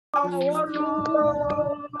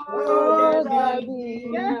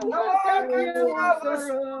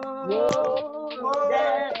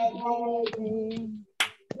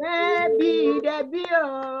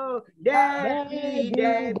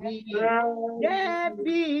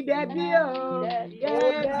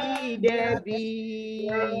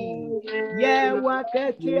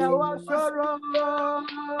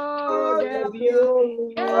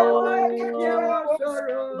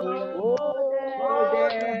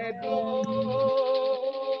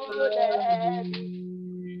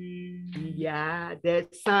Yeah, the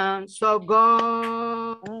sons of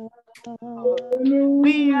God.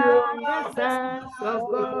 We are the sons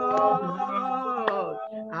of God.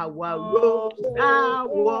 Our robes are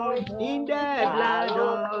washed in the blood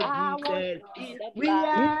of Jesus. We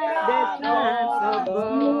are the sons of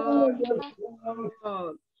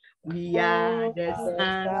God. We are the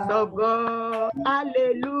sons of God.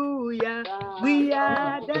 Hallelujah. We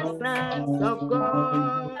are the sons of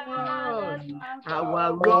God.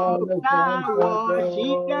 Our robes are washed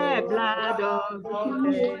in the blood of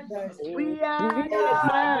Jesus. We are the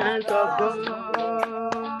sons of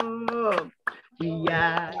God. We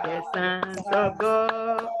are the sons of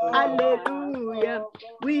God. Hallelujah.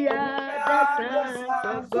 We are the sons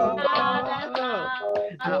of God.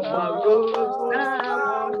 Our robes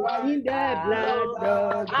are washed in the blood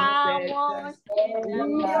of Jesus. We are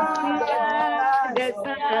the sons of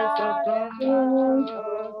God.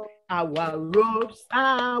 Our robes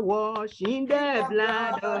are washed in the blood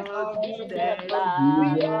of Jesus.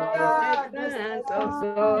 We are the sons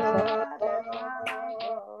of God.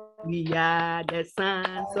 We are the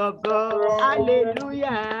sons of God.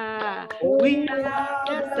 Hallelujah. We are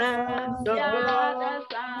the sons of God.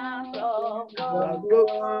 Our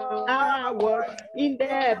robes are washed in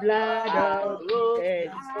the blood of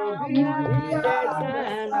Jesus. We are the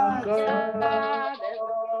sons of God.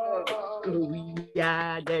 We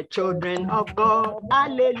are the children of God.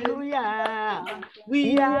 Hallelujah.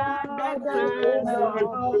 We are the sons of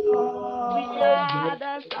God. We are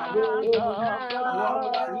the sons of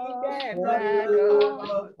God. In the blood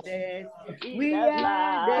of Jesus. We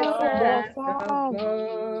are the sons of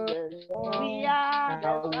God. We are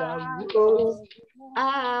our robes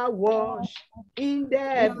are washed in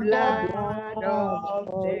the blood of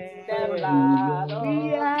Jesus.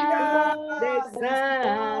 We are the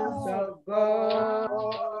sons of God.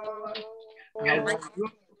 Our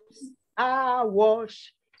robes are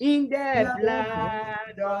washed in the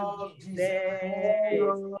blood of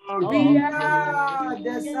Jesus. We are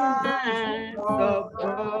the sons of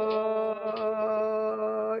God.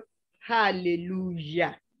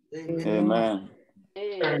 Hallelujah. Amen.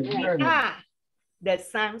 We are the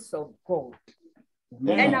sons of God.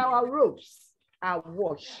 And our robes are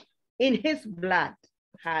washed in his blood.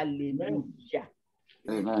 Hallelujah.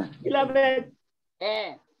 Amen. Beloved,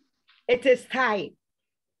 it is time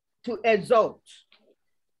to exalt,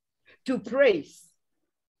 to praise,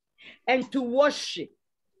 and to worship.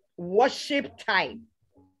 Worship time.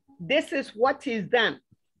 This is what is done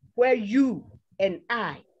where you and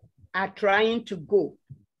I are trying to go.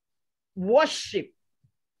 Worship.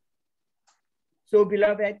 So,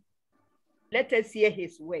 beloved, let us hear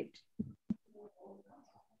his word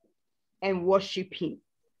and worship him.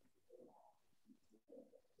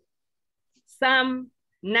 Psalm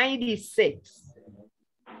 96,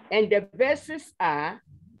 and the verses are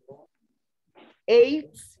 8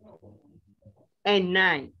 and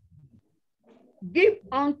 9. Give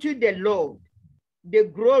unto the Lord the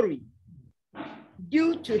glory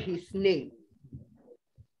due to his name.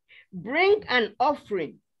 Bring an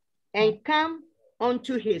offering and come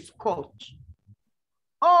unto his court.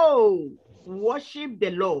 Oh, worship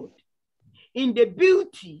the Lord in the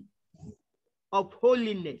beauty of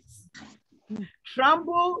holiness.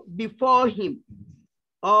 Tremble before him,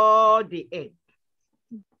 all the earth.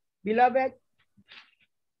 Beloved,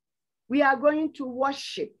 we are going to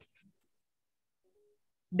worship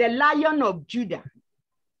the Lion of Judah,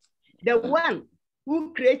 the one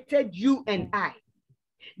who created you and I,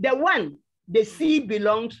 the one the sea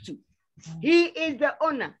belongs to. He is the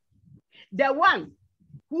owner, the one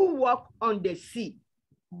who walked on the sea,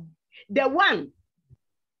 the one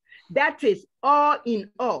that is all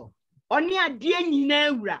in all. Oni adie nyina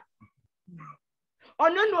ewura.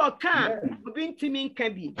 Ono no oka obi ntimi nka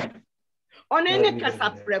bi. Ono ne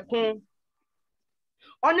kasapreko.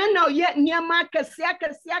 Ono na ye niama kase.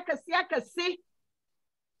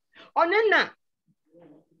 Ono na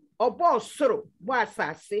obo soro bo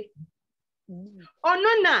asase.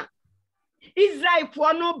 Ono na Israel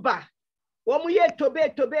fo no ba. Wo mu ye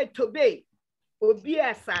tobe. Obi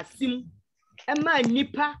asasim. Ema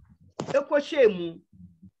nipa ekohye mu.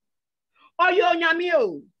 Oyo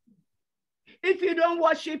nyamio. If you don't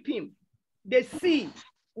worship him, the sea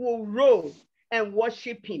will roll and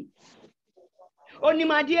worship him.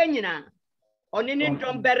 Onimadie nyina. Onini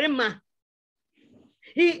domberima.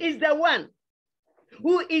 He is the one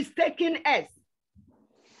who is taking us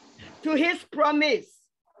to his promised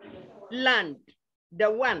land, the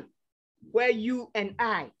one where you and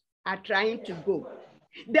I are trying to go.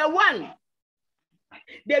 The one,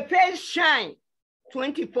 the face shine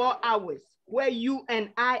 24 hours, where you and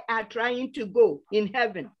I are trying to go in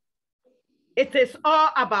heaven. It is all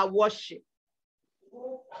about worship.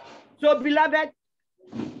 So, beloved,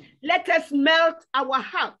 let us melt our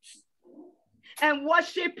hearts and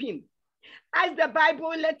worship him. As the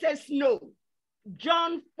Bible let us know,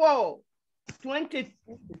 John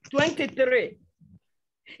 4:23,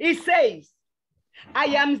 it says, I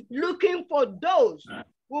am looking for those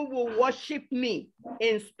who will worship me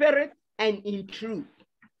in spirit and in truth.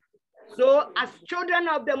 So as children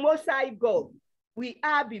of the Most High God, we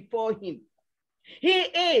are before him. He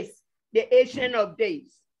is the Ancient of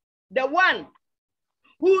Days, the one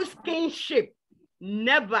whose kingship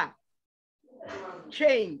never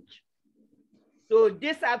changed. So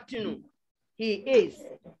this afternoon, he is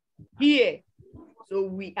here. So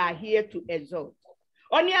we are here to exalt.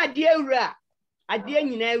 Only adie ura, adie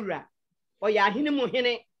nyina ura. Oya hini mo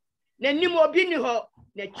hini. Na nim obi ni ho,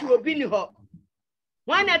 na chi obi ni ho.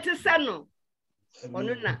 Wana te sano.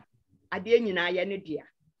 Ono na adie nyina ya ne dia.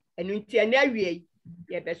 Enu nti na awie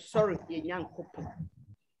ye be sorry ye nyankopon.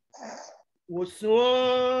 Woso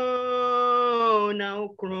na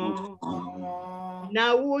okro.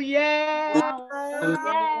 Na uye.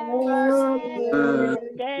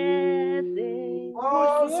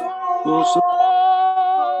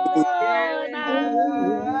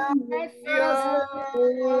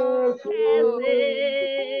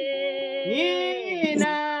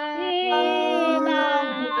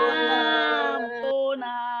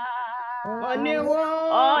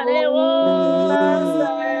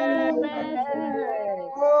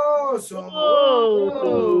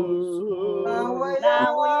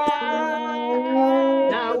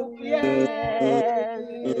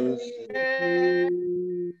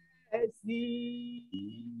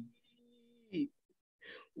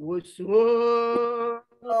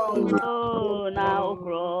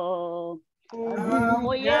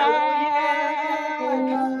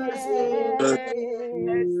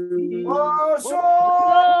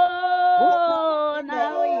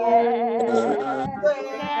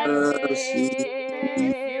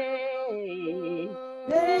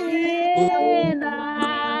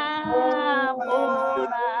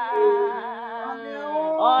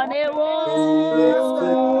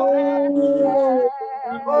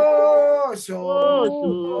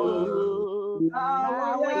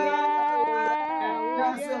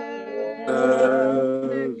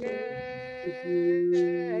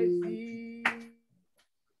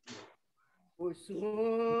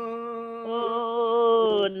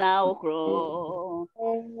 Now crow,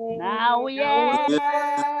 now yeah.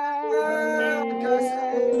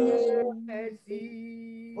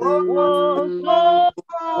 Oh, so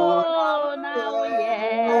now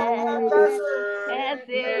yeah.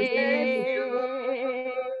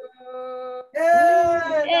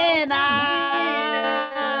 And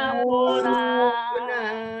I'm on the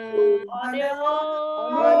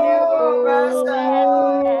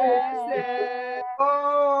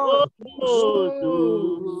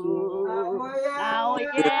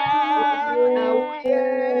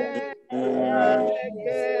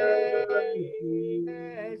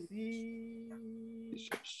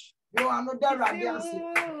You are not there, Radiasi.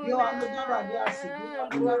 You are not there, Radiasi.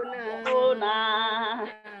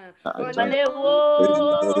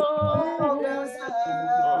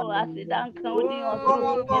 Oh, I sit down, counting on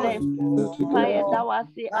fire that was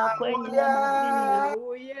the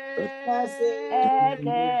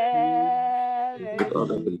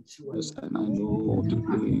and I know the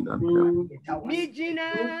pain that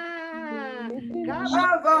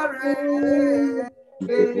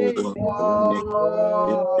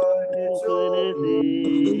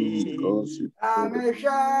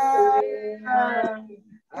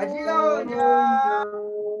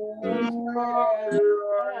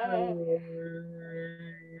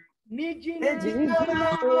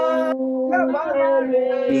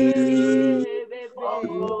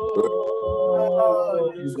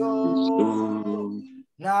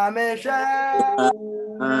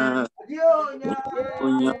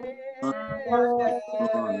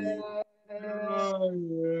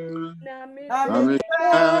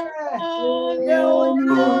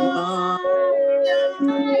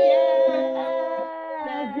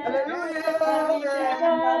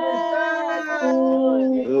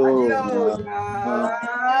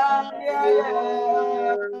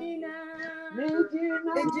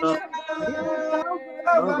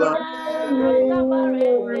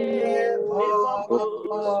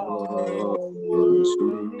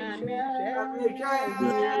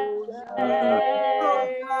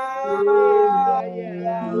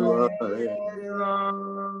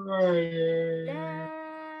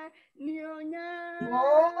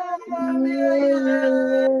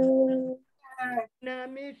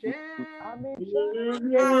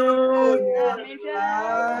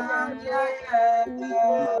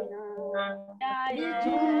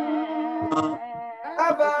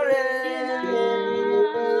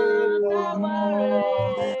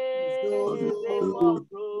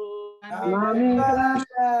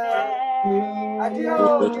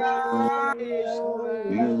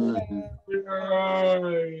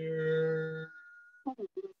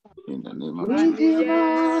In the name of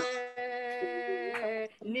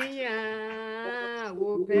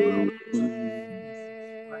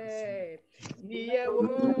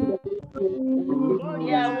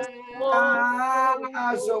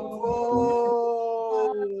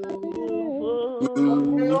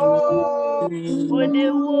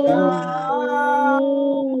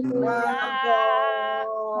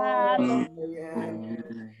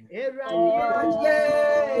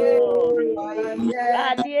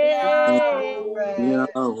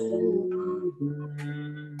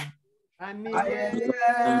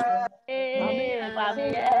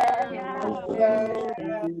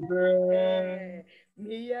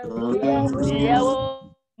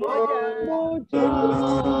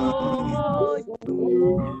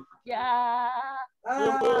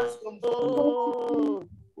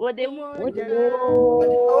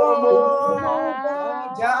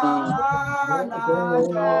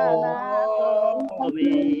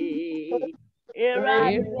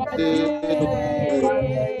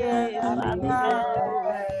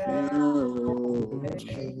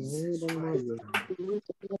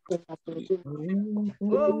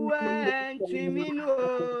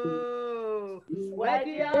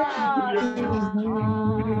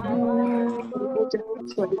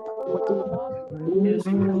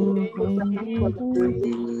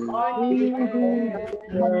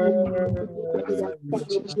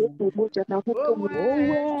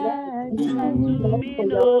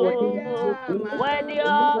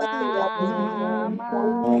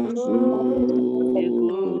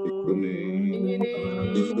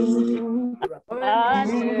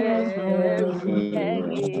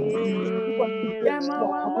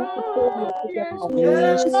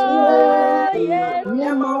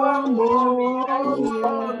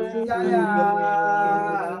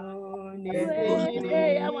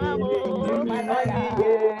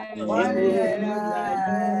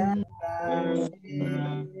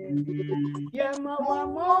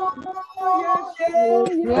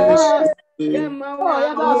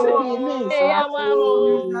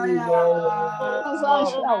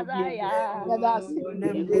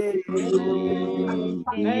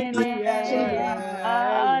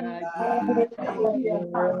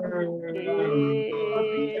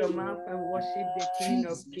Worship the King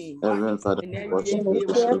of Kings. Heavenly Father, And then worship we you,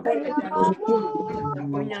 worship the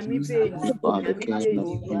King of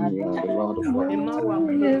Kings, you are the Lord of Lords.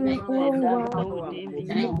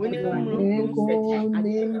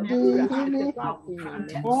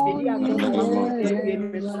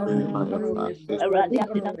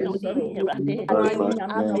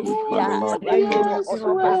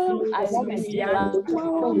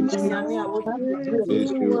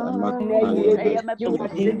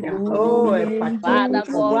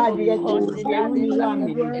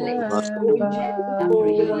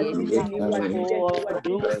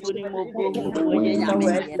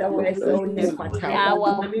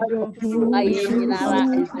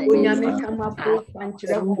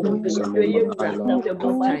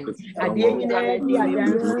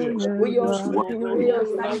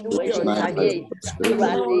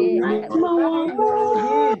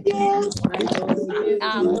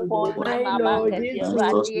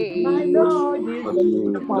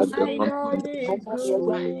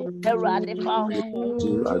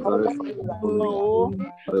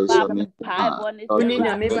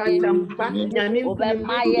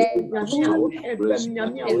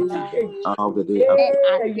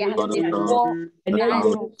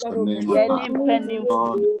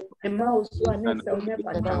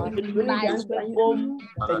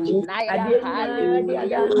 Father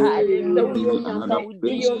God,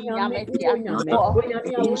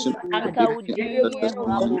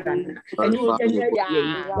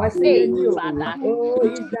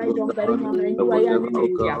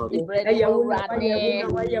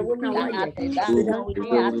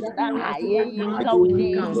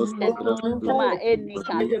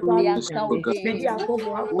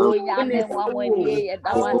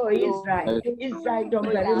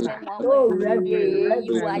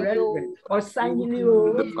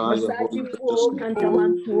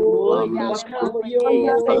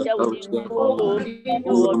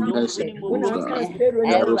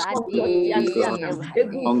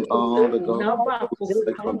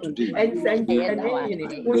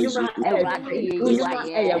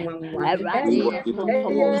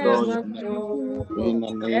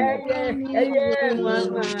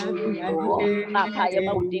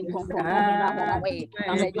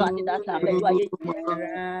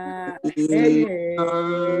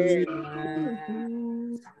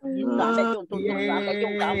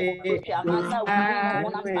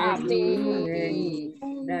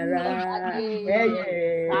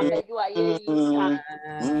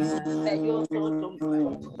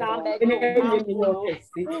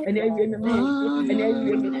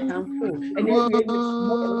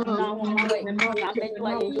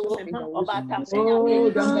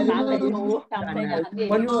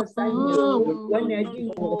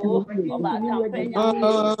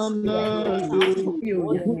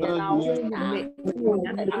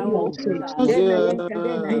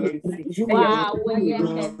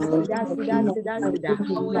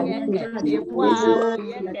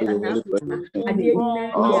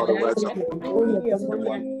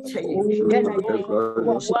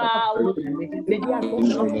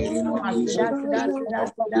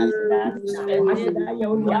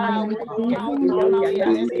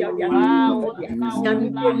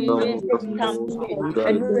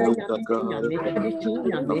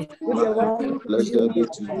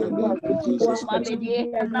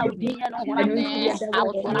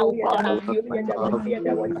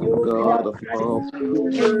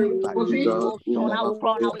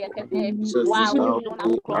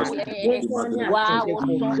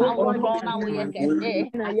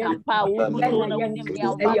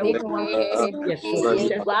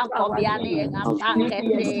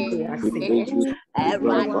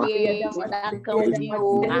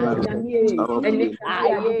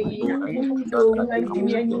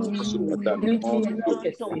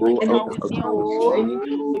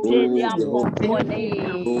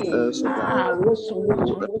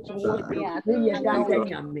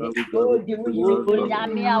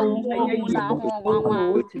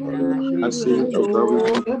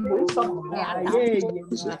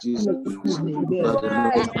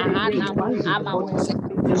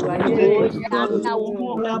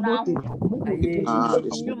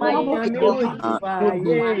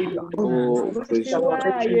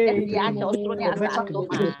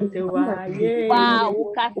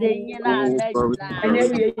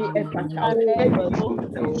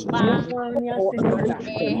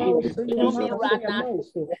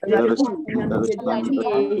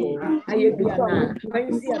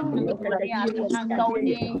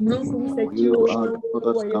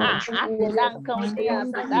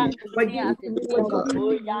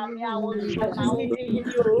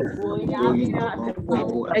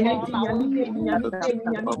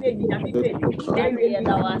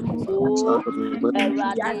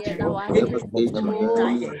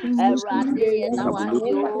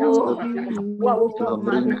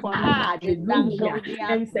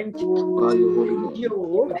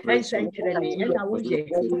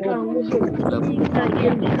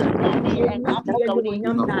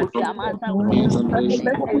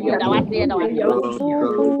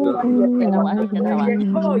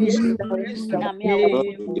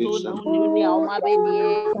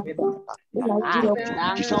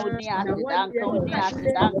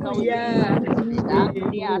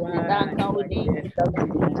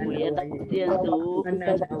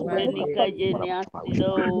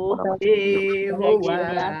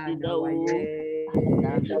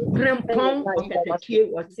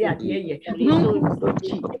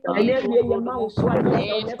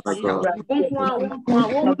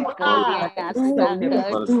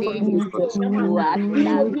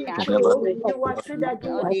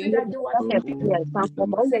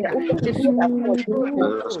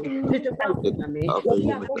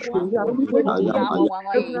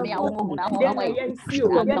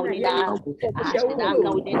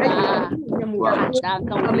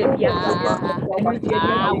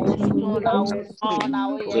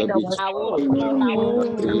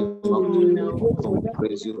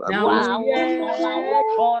 Praise you. I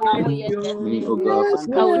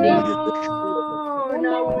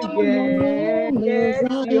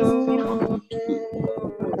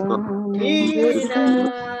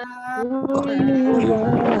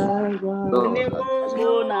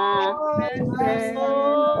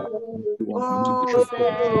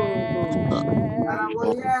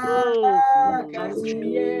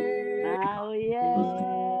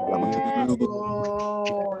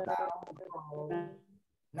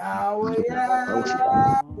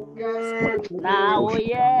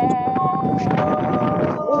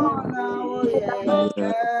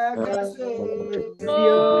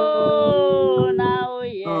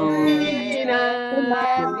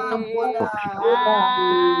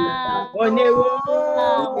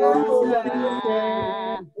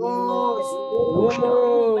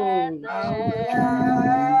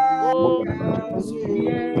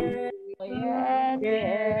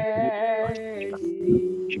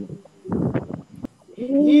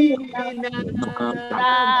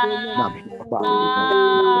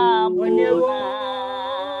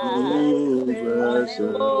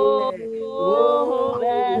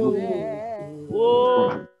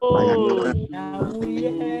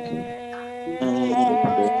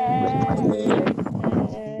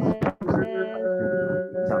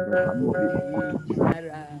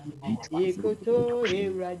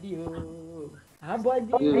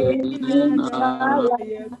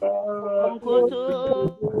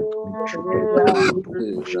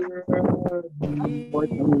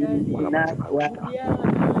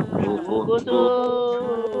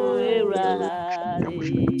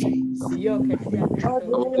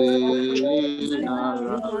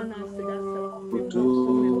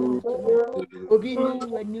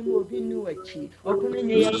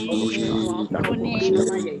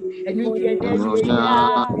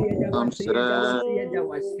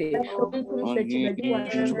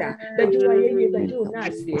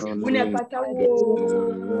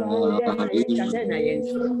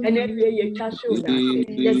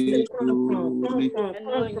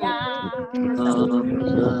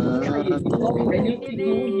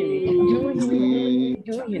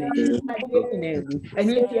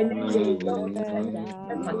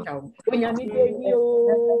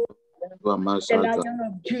The Lion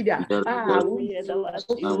of Judah.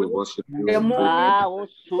 Now we worship you. The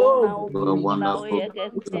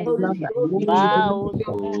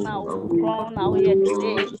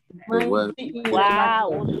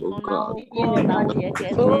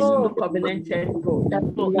covenanted God.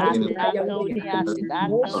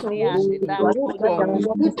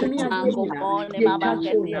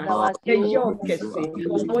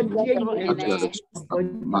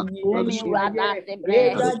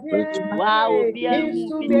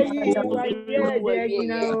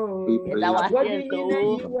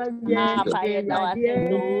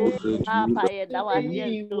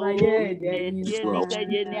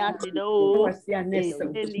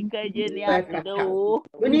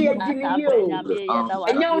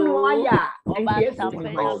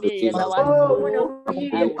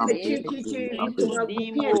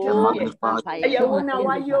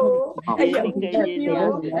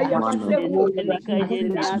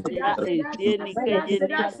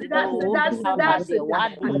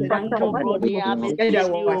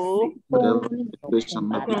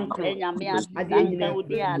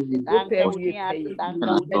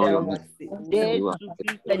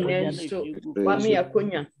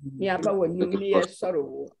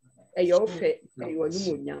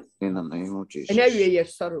 In the name of Jesus.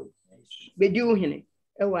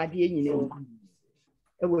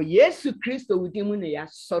 Yesu Kristo wudimu ne ya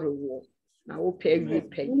soro wo na wo pe wi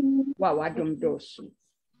pe wa wadom doso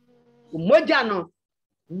umoja no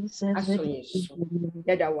aso yesu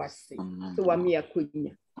yada wase so wa me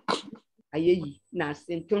akonya ayeyi na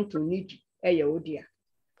asentonto nidi eye odia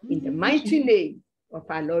in the mighty name of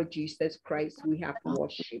our Lord Jesus Christ we have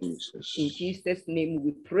worship. In Jesus name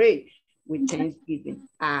we pray with thanksgiving.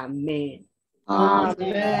 Amen.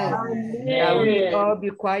 Amen. Shall we all be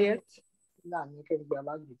quiet?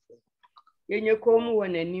 Yenye komu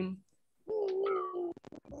wananim.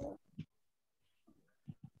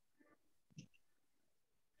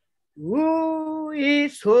 Who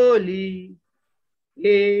is holy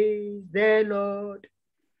is the Lord.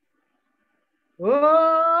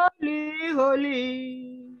 Holy,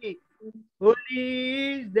 holy, holy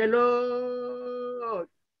is the Lord.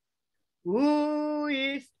 Who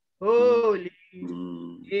is holy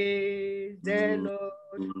is the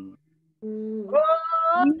Lord.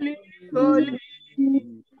 Holy, holy,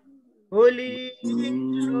 holy is the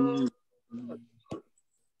Lord.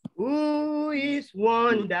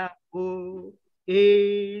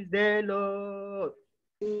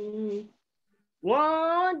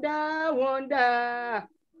 wonder,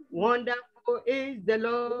 wonderful is the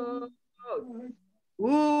Lord.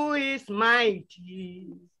 Who is mighty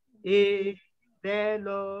is the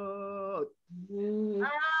Lord.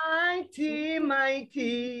 Mighty,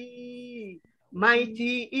 mighty,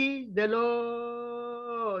 mighty is the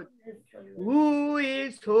Lord. Who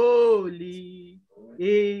is holy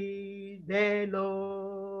is the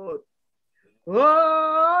Lord.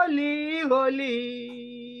 Holy,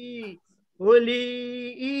 holy,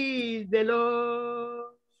 holy is the Lord.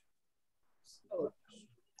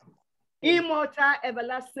 Immortal,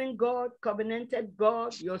 everlasting God, covenanted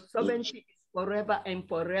God, your sovereignty is forever and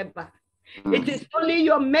forever. It is only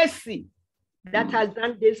your mercy that has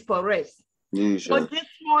done this for us. So this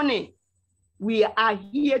morning, we are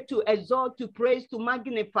here to exalt, to praise, to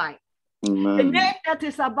magnify. Amen. The name that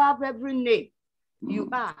is above every name. You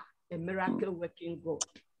are a miracle working God.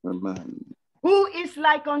 Amen. Who is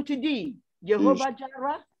like unto thee? Jehovah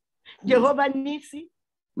Jireh, Jehovah Nissi,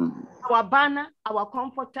 our banner, our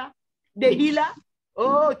comforter, the healer.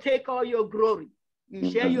 Oh, take all your glory. You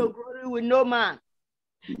share your glory with no man.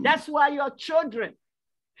 That's why your children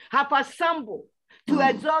have assembled to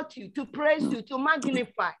exalt you, to praise you, to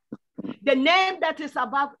magnify the name that is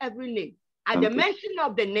above every name. At the mention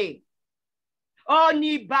of the name, all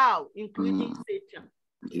knee bow, including Satan.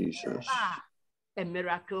 Jesus. A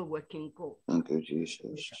miracle working God. Thank you,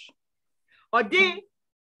 Jesus. Odi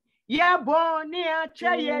ya boni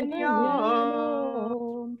achayenyo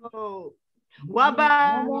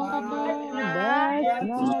waba na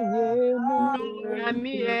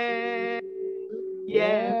yamie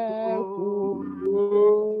yeko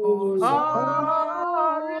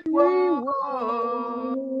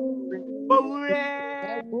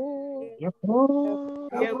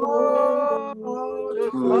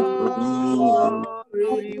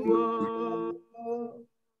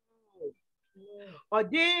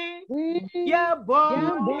Odi ya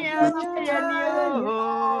boni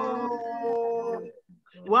achayenyo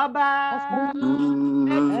waba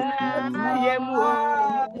na yemu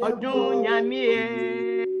odun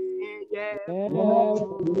yamie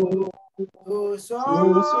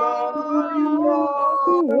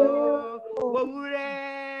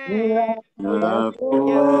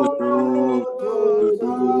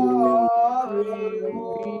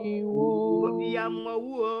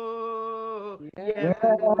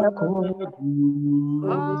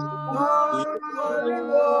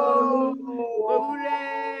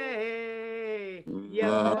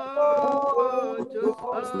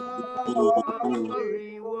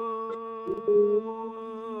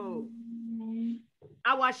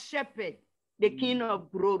Our shepherd, the King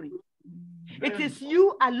of glory. It is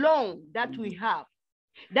you alone that we have.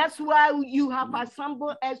 That's why you have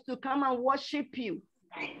assembled us to come and worship you.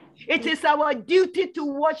 It is our duty to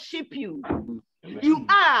worship you. You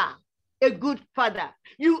are a good Father.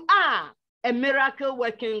 You are a miracle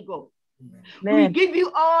working God. We give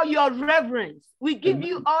you all your reverence. We give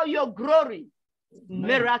you all your glory.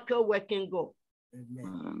 Miracle working God.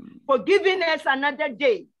 For giving us another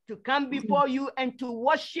day to come before you and to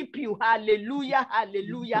worship you. Hallelujah,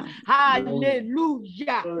 hallelujah,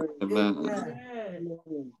 hallelujah. Amen.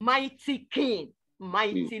 Mighty King,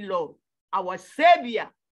 mighty Lord, our Savior,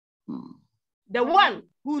 the one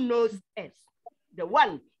who knows us, the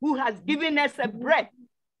one who has given us a breath.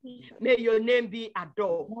 May your name be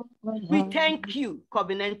adored. We thank you,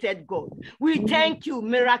 covenanted God. We thank you,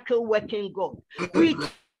 miracle working God. We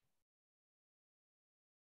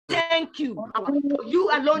thank you. You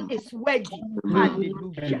alone is worthy.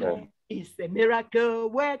 Hallelujah. He's a miracle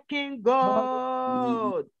working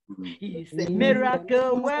God. He's a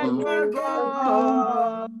miracle working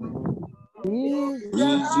God. He's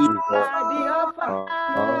the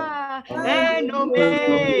Alpha and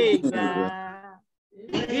Omega.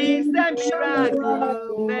 He's a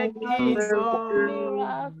miracle working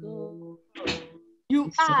God.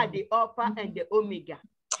 You are the Alpha and the Omega.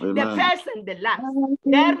 Amen. The first and the last.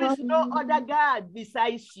 There is no other God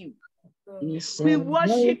besides you. We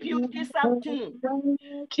worship you this afternoon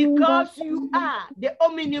because you are the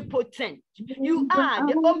omnipotent. You are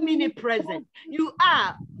the omnipresent. You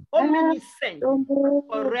are omniscient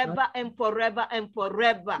forever and forever and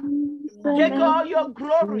forever. Take all your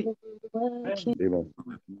glory. Amen.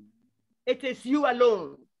 It is you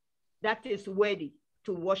alone that is worthy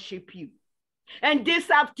to worship you. And this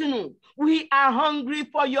afternoon, we are hungry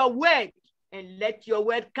for your word, and let your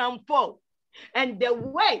word come forth. And the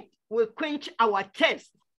word will quench our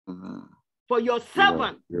thirst for your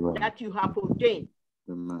servant that you have ordained.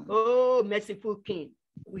 Oh, merciful King,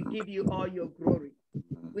 we give you all your glory.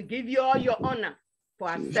 We give you all your honor for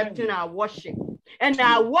accepting our worship. And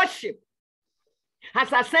our worship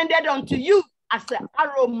has ascended unto you as an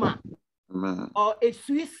aroma or a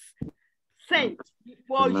sweet scent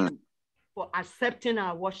before you for accepting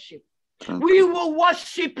our worship. We will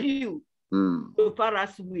worship you so far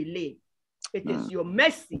as we live. It is your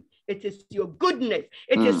mercy, it is your goodness,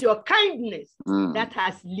 it is your kindness that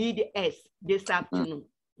has led us this afternoon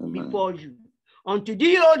before you. Unto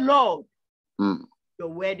thee, O Lord, your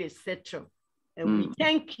word is settled. And we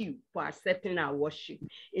thank you for accepting our worship.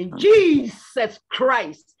 In Jesus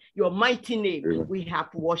Christ, your mighty name, we have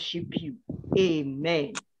worshiped you.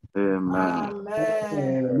 Amen. Amen.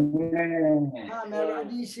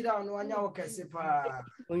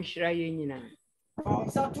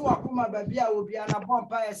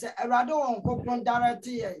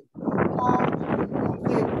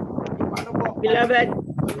 Beloved,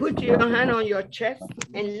 put your hand on your chest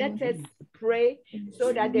and let us pray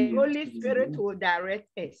so that the Holy Spirit will direct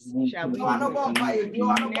us. Shall we?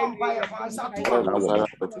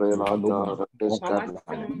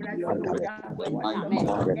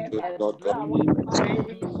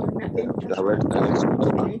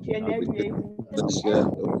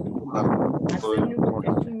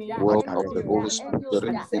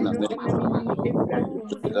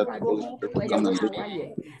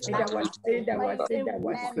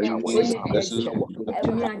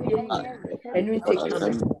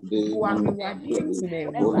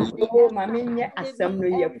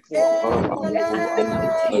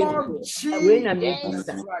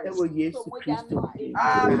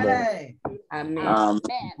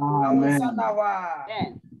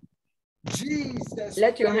 Jesus,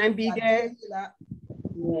 let your hand be there.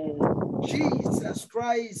 Jesus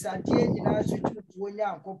Christ, I dare you now to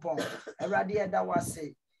Yankopon. A radia that was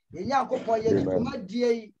say, Yankopon, you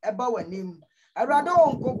dear about him. A rather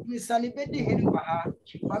on cook Miss Sunny Betty Henry,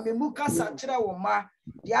 Mammy Muka Satra or Ma,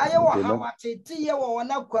 the Iowa Hawate, Tia or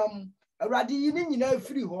Naquam, a radi you know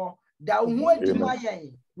free ho, down one to my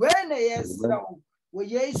yen. When yes, we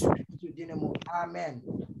yes to dinamo. Amen.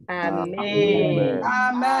 Amen.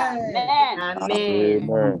 Amen.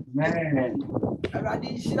 Amen.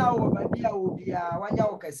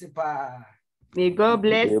 May God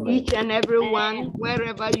bless each and every one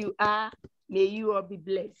wherever you are. May you all be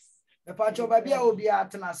blessed.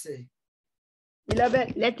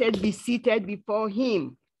 Beloved, let us be seated before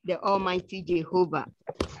him, the Almighty Jehovah.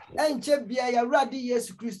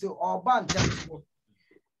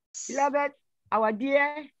 Beloved, our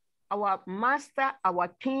dear, our master, our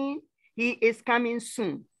king, he is coming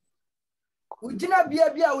soon.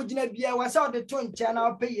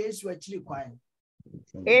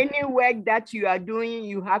 Any work that you are doing,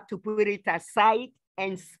 you have to put it aside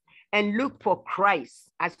and look for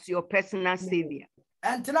Christ as your personal savior.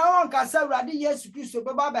 And now,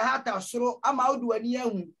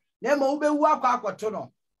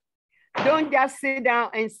 don't just sit down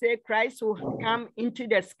and say Christ will come into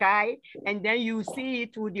the sky and then you see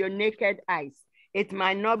it with your naked eyes. It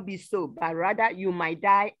might not be so, but rather you might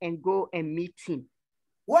die and go and meet him.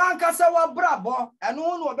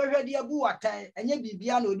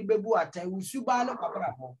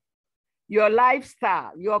 Your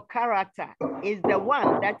lifestyle, your character is the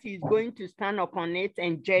one that is going to stand upon it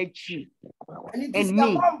and judge you and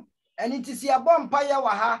me. And it is your bomb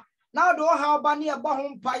now don't have bunny a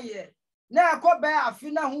bomb pie. Now go bear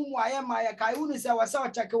fina whom I am my Kayunis was our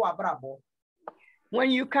chakawa brabo. When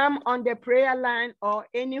you come on the prayer line or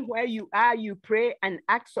anywhere you are, you pray and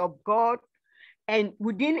ask of God, and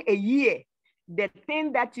within a year, the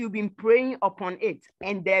thing that you've been praying upon it,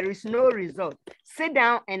 and there is no result, sit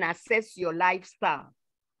down and assess your lifestyle.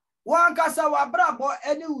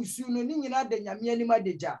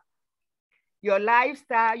 Your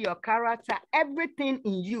lifestyle, your character, everything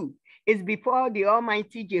in you is before the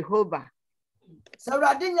Almighty Jehovah.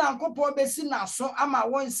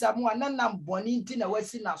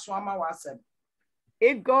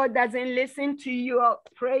 If God doesn't listen to your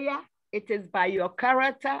prayer, it is by your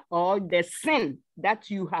character or the sin that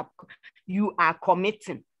you are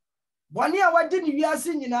committing.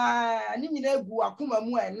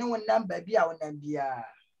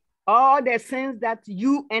 All the sins that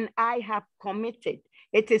you and I have committed,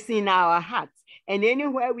 it is in our hearts, and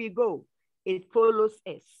anywhere we go, it follows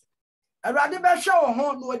us.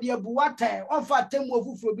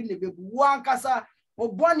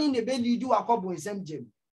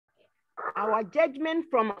 Our judgment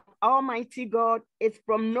from Almighty God is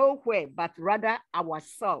from nowhere, but rather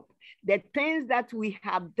ourselves. The things that we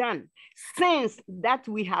have done, sins that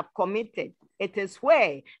we have committed, it is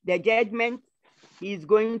where the judgment is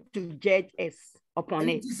going to judge us upon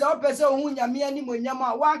it.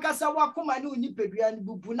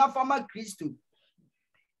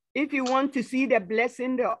 If you want to see the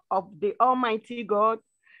blessing of the Almighty God,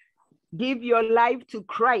 give your life to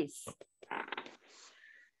Christ.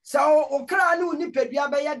 So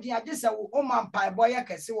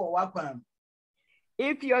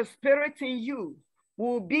if your spirit in you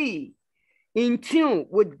will be in tune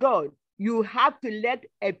with God, you have to let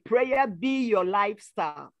a prayer be your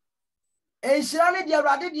lifestyle.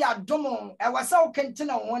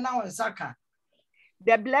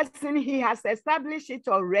 The blessing, he has established it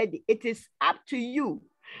already. It is up to you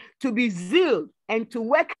to be zeal and to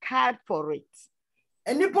work hard for it.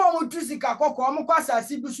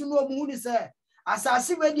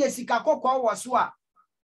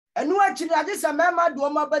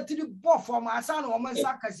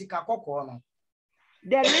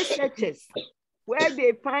 The researchers, where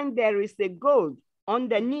they find there is a gold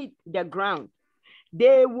underneath the ground,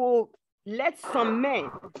 they will let some men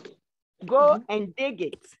go and dig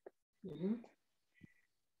it.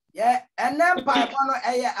 Yeah, and then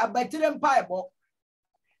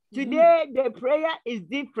today the prayer is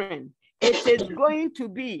different. It is going to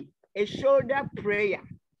be a shoulder prayer.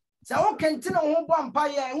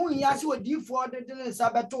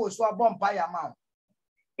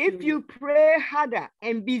 If you pray harder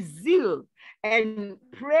and be zeal and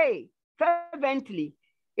pray fervently,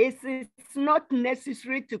 it is not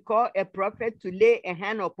necessary to call a prophet to lay a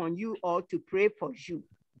hand upon you or to pray for you.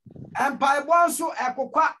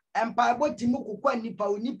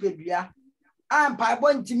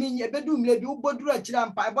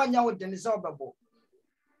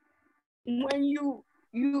 When you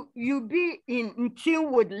be in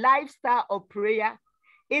tune with lifestyle of prayer,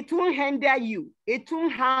 it won't hinder you, it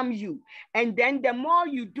won't harm you. And then the more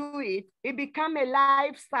you do it, it becomes a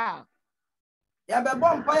lifestyle.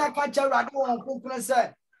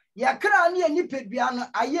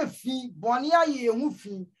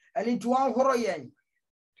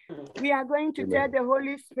 We are going to tell the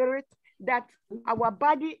Holy Spirit that our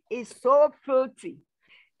body is so filthy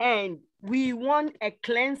and we want a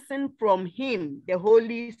cleansing from him, the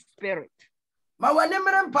Holy Spirit.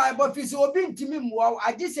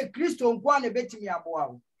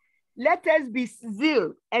 Let us be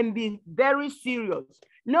zeal and be very serious.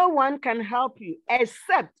 No one can help you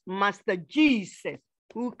except Master Jesus,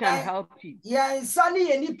 who can help you.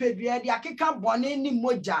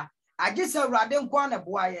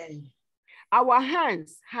 Our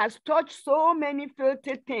hands has touched so many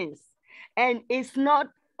filthy things, and it's not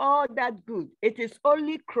all that good. It is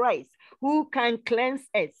only Christ who can cleanse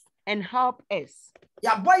us and help us.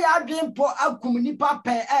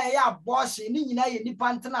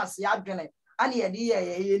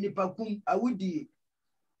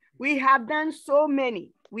 We have done so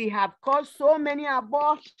many. We have caused so many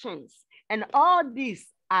abortions, and all these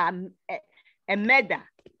are a matter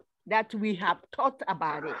that we have thought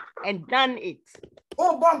about it and done it.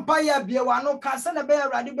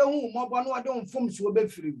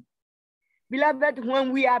 Beloved,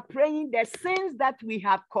 when we are praying, the sins that we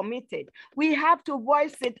have committed, we have to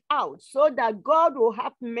voice it out so that God will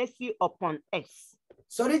have mercy upon us.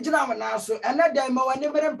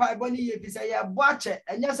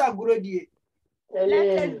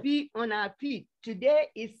 Let us be on our feet. Today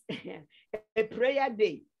is a prayer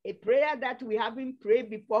day, a prayer that we haven't prayed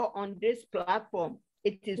before on this platform.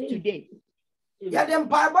 It is today.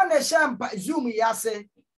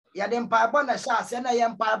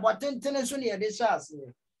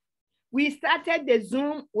 We started the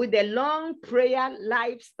Zoom with a long prayer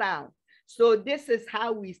lifestyle. So this is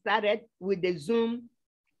how we started with the Zoom,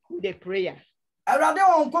 with the prayer.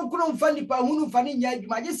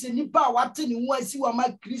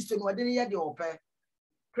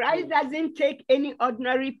 Christ doesn't take any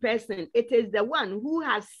ordinary person. It is the one who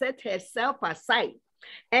has set herself aside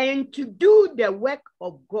and to do the work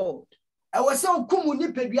of God.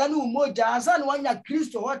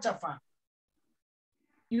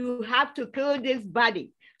 You have to kill this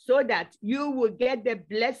body so that you will get the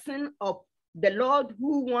blessing of the Lord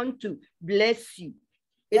who wants to bless you.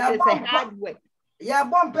 It is a hard work.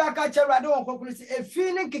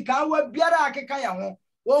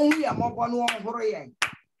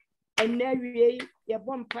 And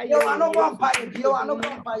now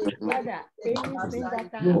anything that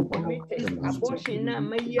I have committed, abortion,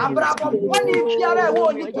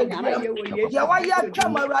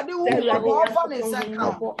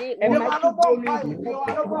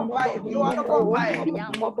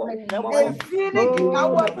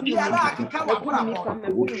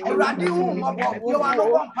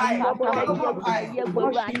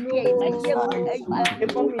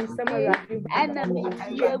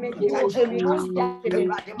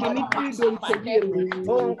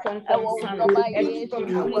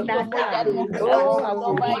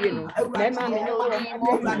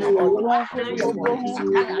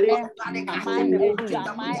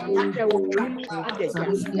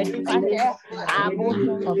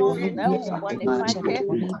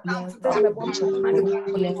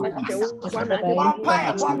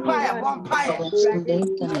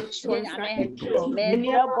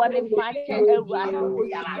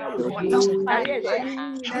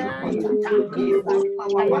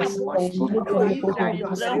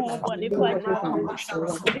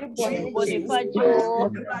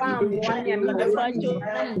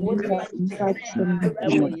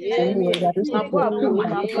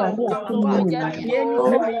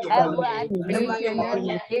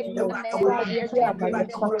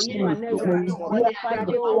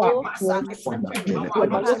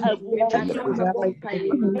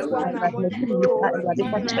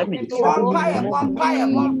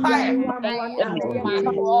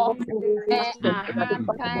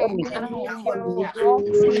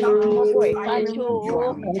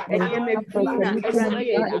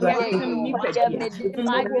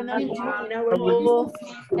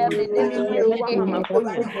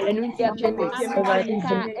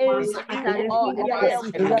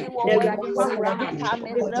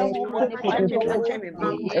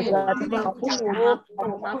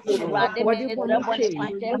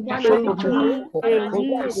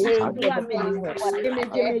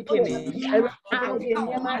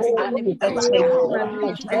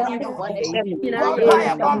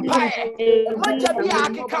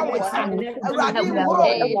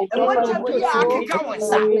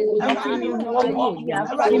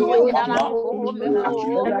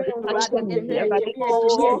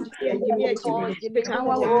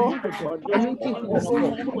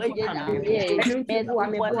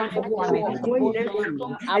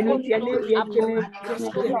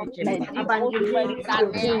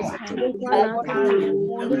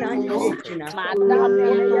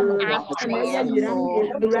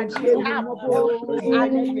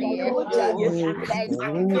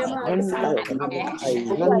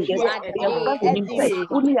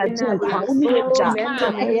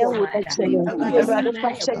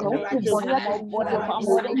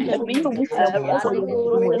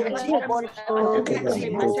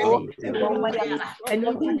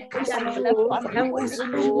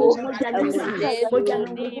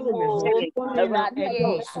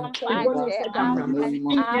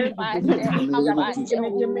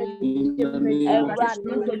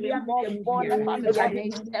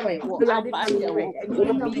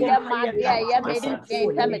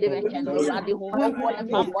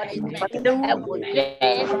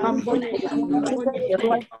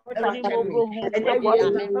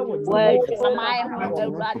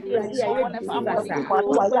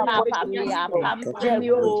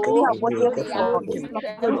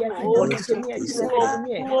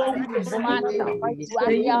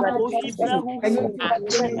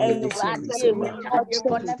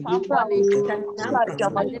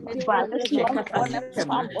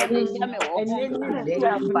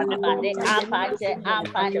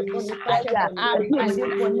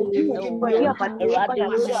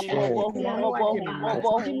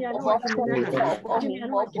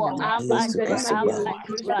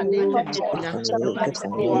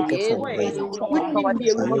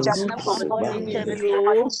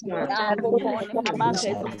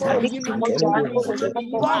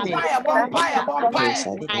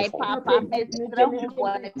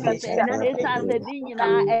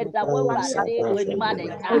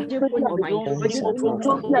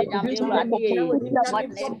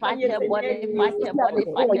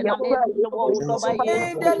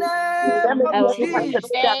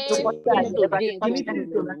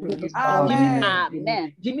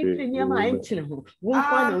 Amen.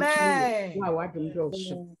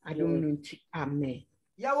 Amen.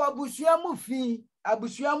 Yawa busua mu fi,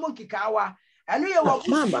 abusua mu kikawa. Enu yawa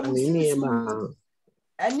busua mu susu.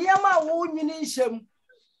 Eniema wo nyini nshem.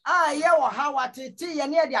 Yawa hawa tete ye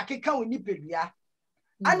ne de akeka woni pedua.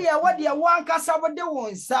 Ane ye wo de wo ankasa wo de wo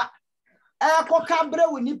nsa. Koka bre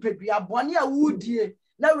woni pedua bone a wudie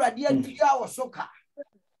na awurade atua wo soka.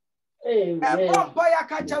 Bompa ya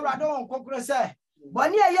ka cha awurade won kokoro se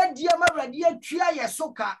bone a ye die ma awurade atua ye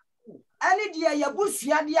soka. Ane de ye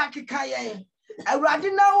busua de akeka ye. Awurade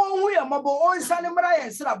na wo hu ye mobo onsa ne mra ye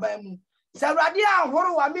nsraban mu. Se awurade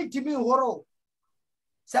ahoro wa mitimi horo.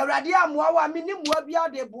 Se awurade amoa wa mini moa bia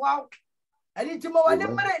de boa. Ani timo wa ne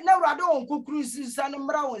mra na awurade won kokuru sisa ne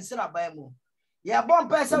mra won nsraban mu. Ye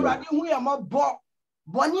bompa se awurade hu ye mobo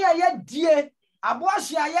bone a ye die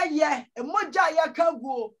aboahye a ye ye emoja ye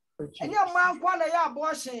kaguo Any man kwana ya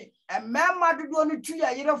abortion, a man madu do two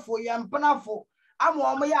year for yan panafo, I'm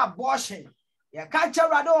on my abortion. Ya catch a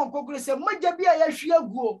radon cockle say, Muja be a sheer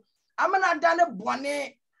go. I'm not done a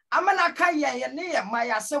bonnet. I'm not kaya near my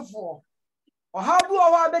asafo. Or how do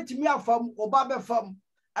I bet me from or Baba from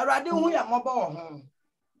a radio we are mobile?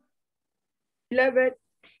 Beloved,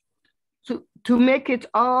 to make it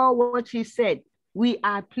all what he said, we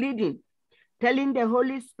are pleading, telling the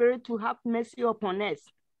Holy Spirit to have mercy upon us.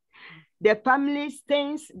 The family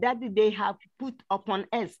stains that they have put upon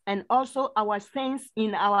us, and also our stains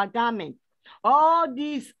in our garment. All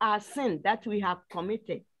these are sins that we have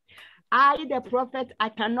committed. I, the prophet, I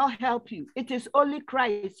cannot help you. It is only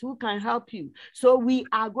Christ who can help you. So we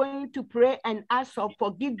are going to pray and ask for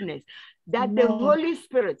forgiveness, that the Holy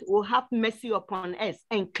Spirit will have mercy upon us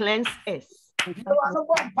and cleanse us. You are no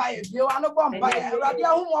vampire, you are no vampire.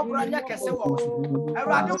 Radia who more branya kese wo.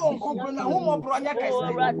 Radia won kokuna who more branya kese.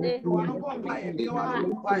 You are no vampire, you are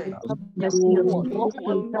no vampire.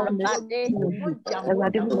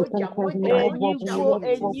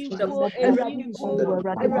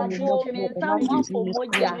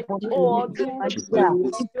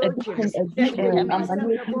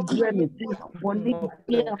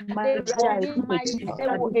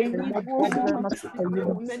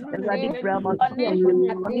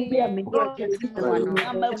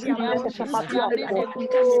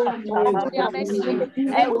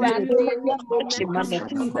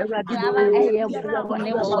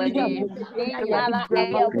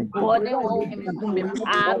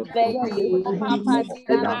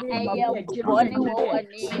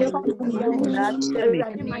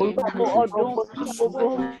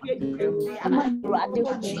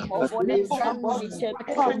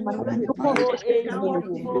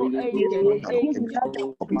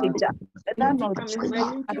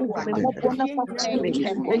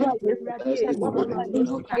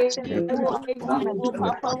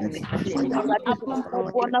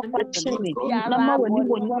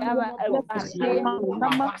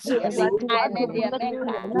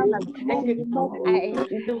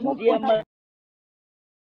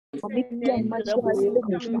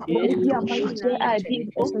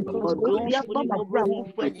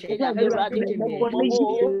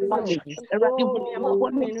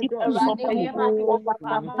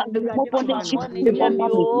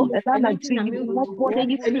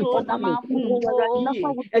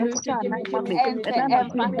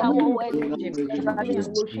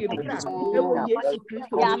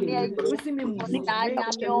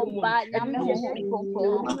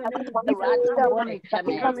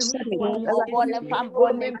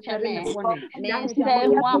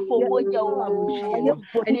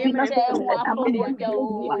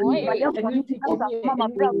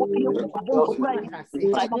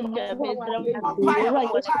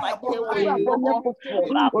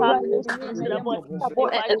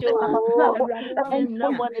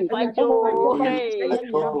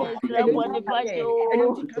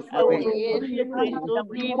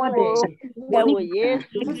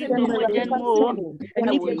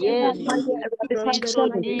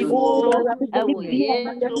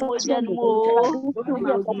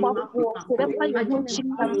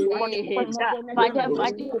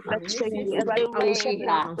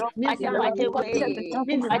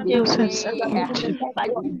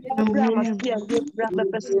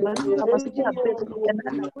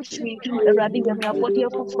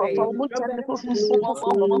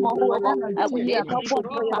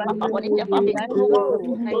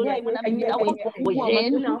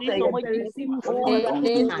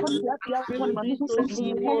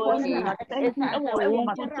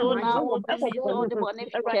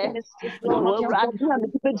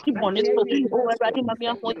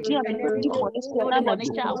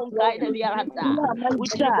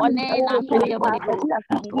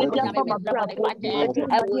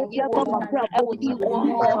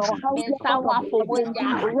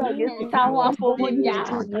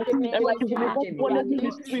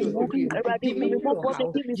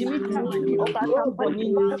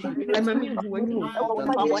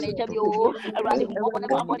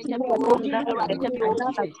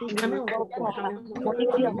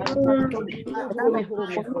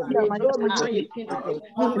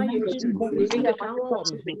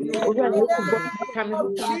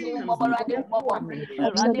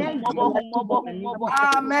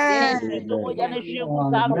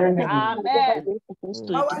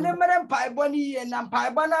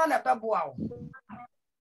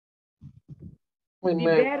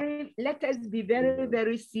 Let us be very,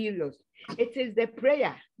 very serious. It is the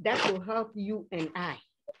prayer that will help you and I.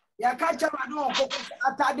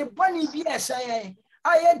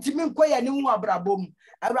 I ain't me quay and you are brabum.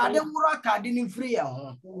 I rather work I didn't free.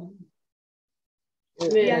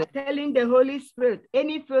 We are telling the Holy Spirit,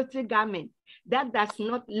 any filthy garment that does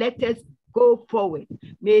not let us go forward,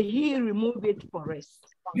 may He remove it for us.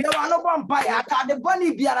 You are no vampire. I got the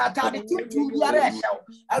bunny beer. I got the two beer.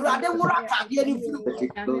 I rather work at the end.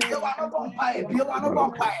 You are no vampire. You are no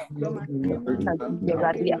vampire.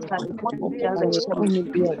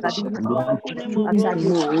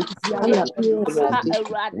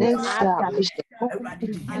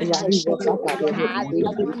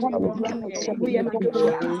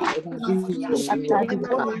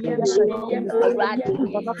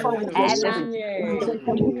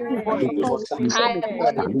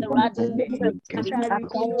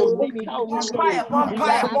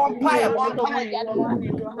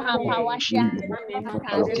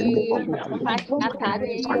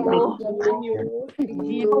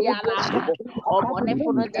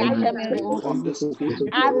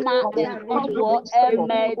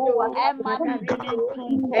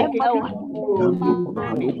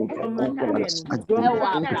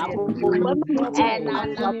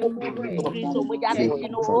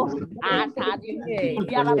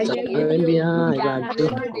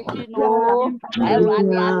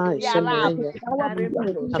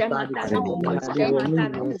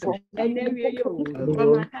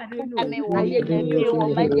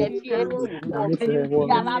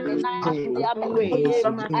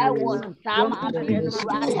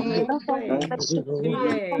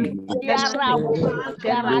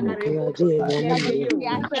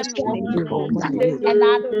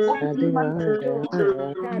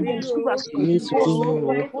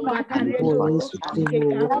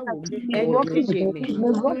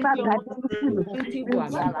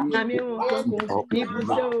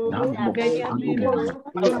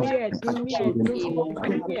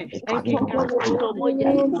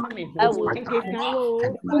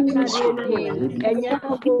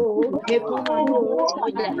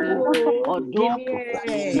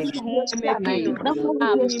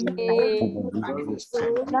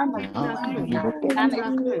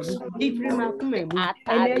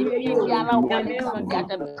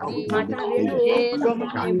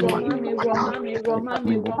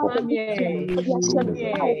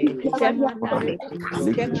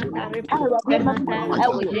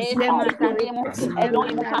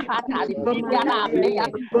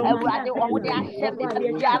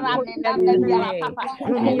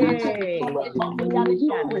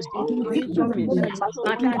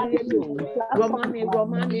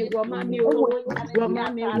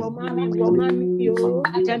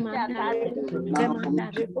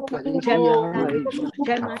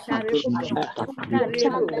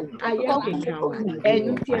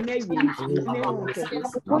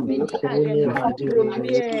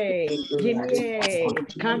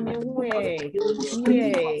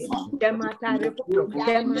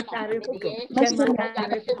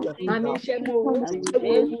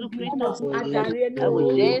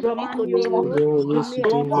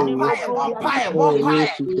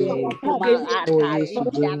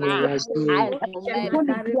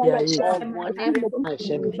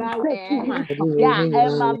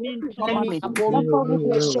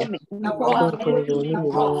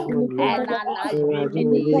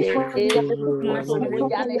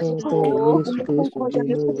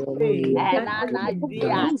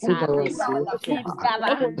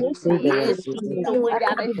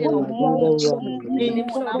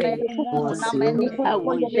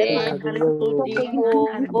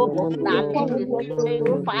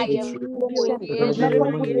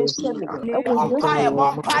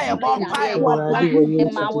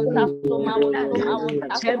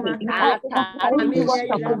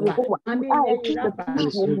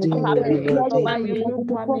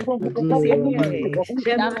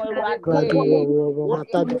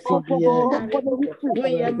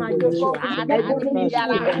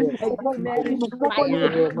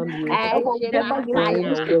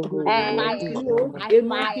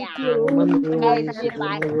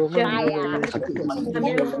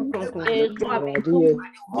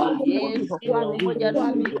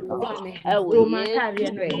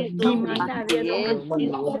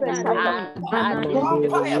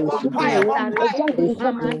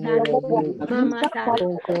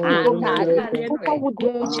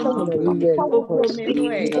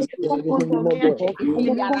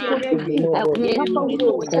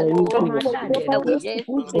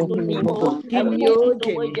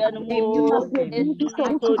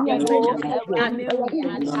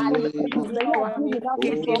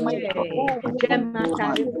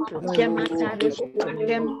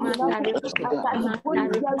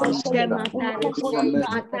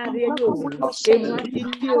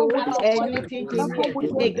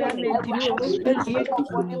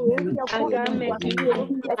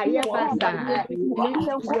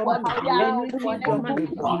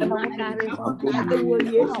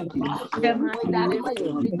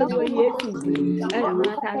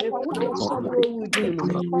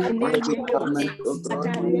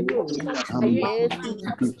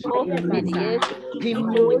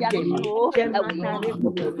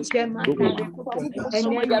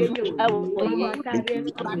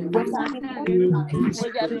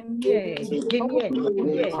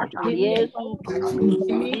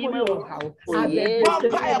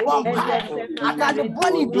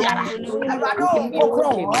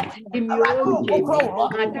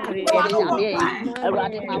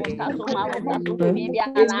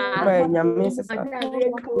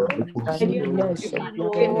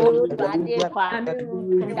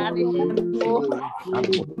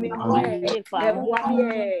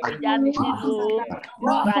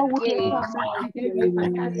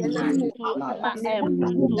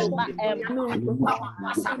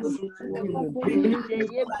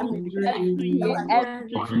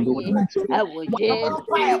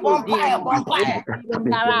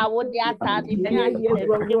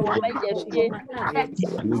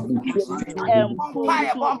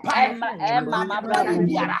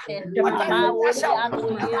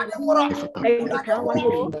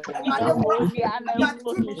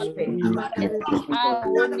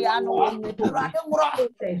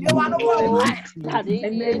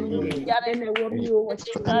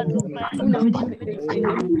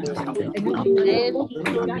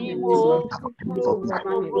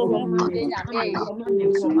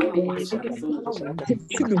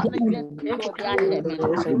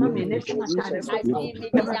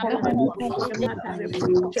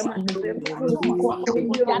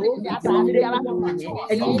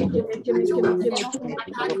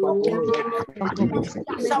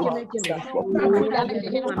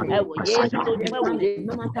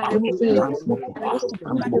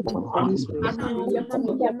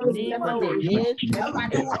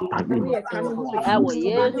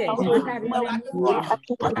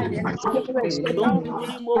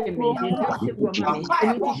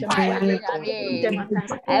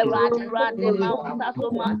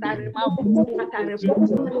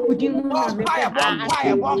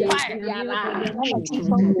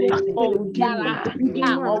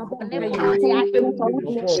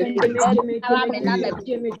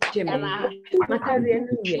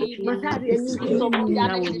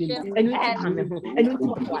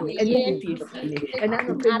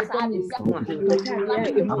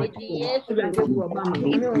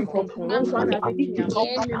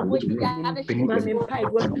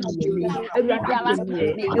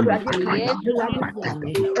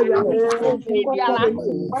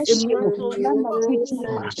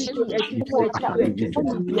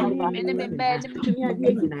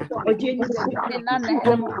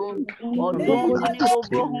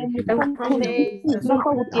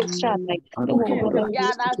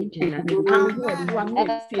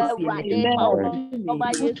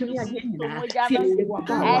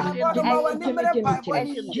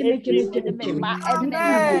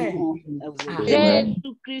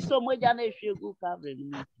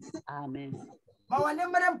 Amen.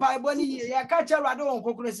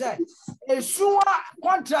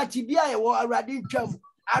 Contract bia ye wo awrade ntwam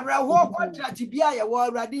abraho contract bia ye wo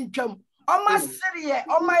awrade ntwam oma serie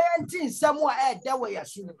oma yenti nsem a ede wo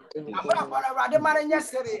yeso abraho awrade mare nya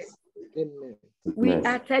serie. We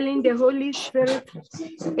are telling the Holy Spirit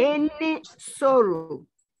any sorrow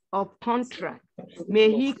of contract,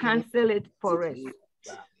 may he cancel it for us,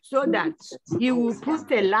 so that he will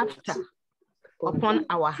put a laughter upon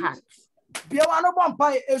our hearts. Biawano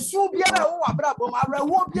bompai esu biara wo abrabom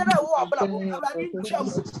abrawo biara wo abrabom awrade ntwam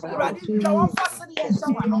awrade ntwam on fasiri ye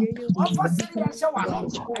shawano on fasiri ye shawano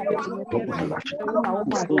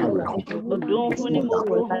Odun funi mo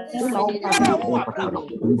ko biara wo abrabom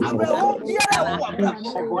abrawo biara wo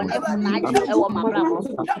abrabom one na e wo ma bravo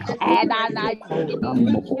e na na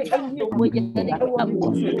so mo je de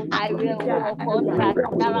I will contract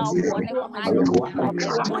around one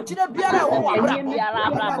na chire biara wo abrabom biara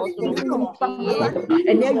bravo so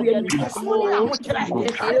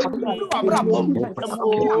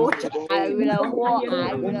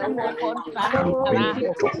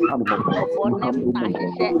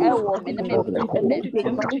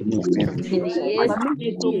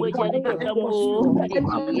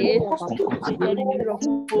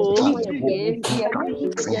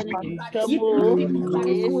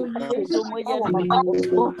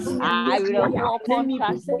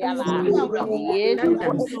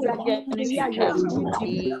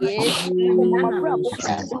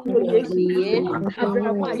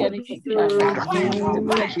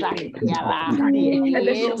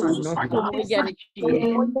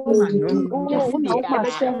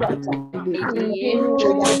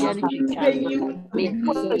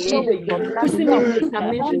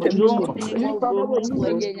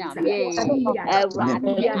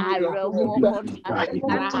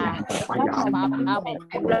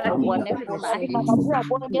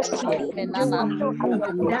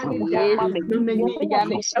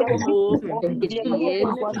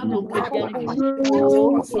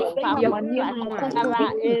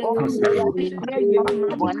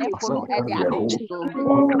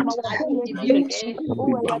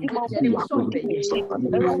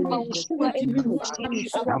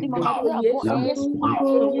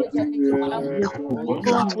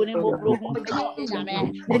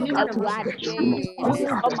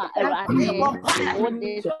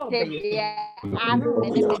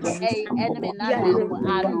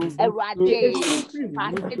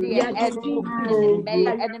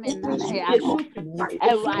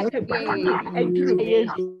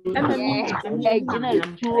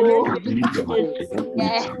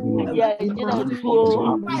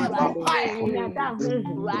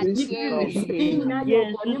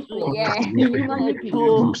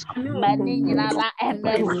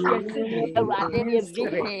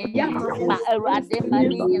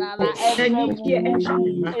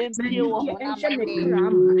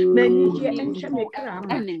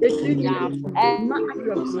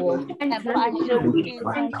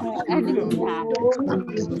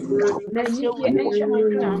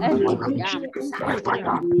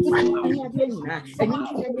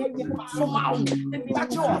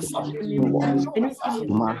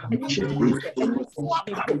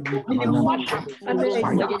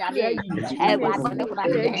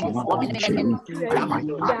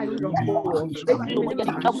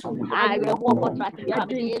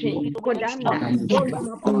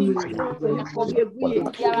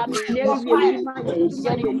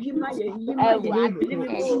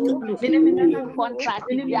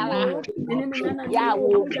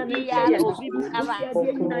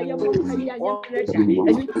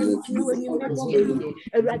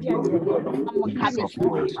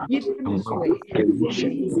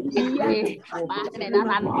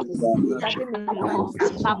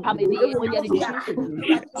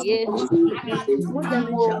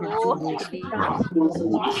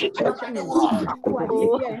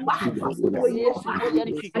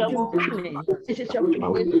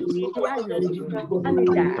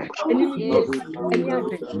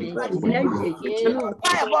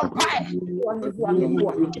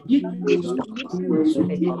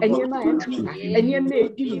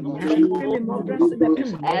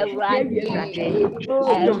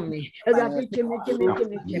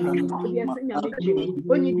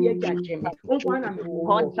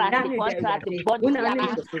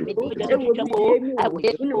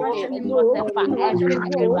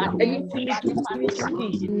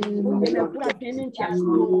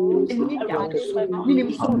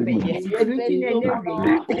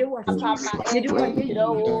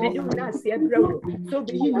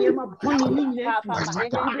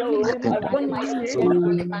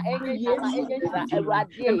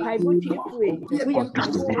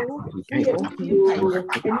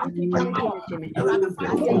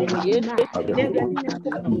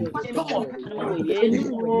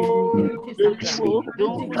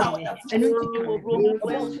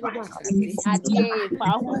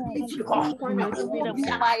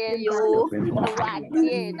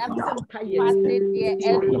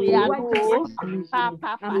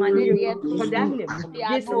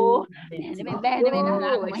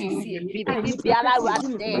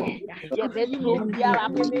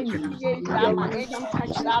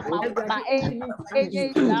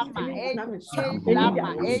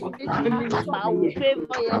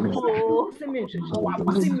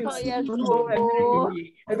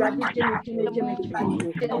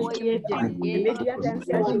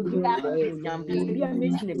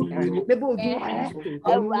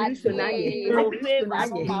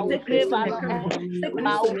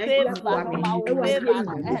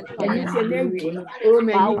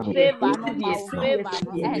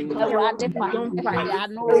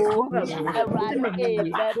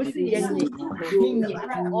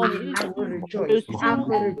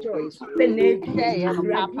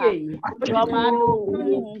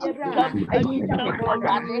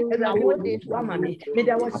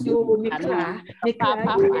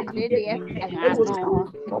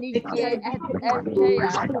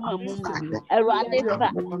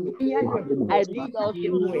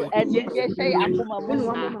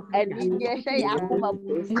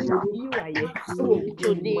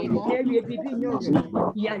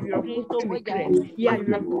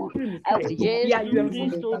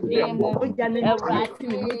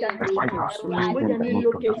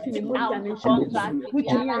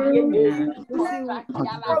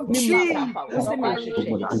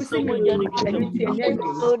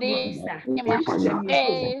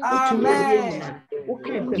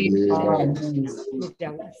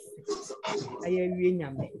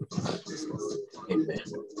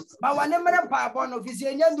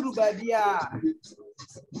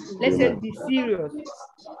Let's be serious.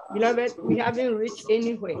 Beloved, we haven't reached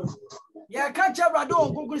anywhere. Yeah, catch up. I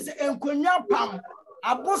don't say enkonya pam.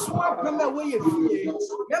 Aboswa pam away ye fie.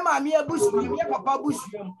 Ye maami abusu, ye papa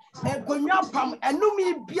abusu. Enkonya pam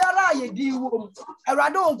enumi biara ye di wom.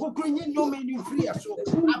 Awrade onkokuru nyi nomi ni free so.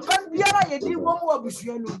 Apam biara ye di wom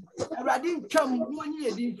abusu no. Awrade ntwam no nyi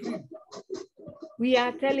ye di free. We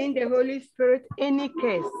are telling the Holy Spirit any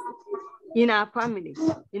case in our family,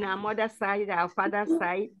 in our mother's side, our father's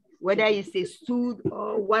side, whether it's a stool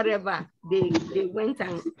or whatever, they went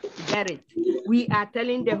and got it. We are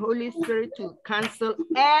telling the Holy Spirit to cancel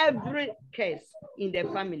every case in the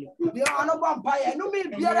family.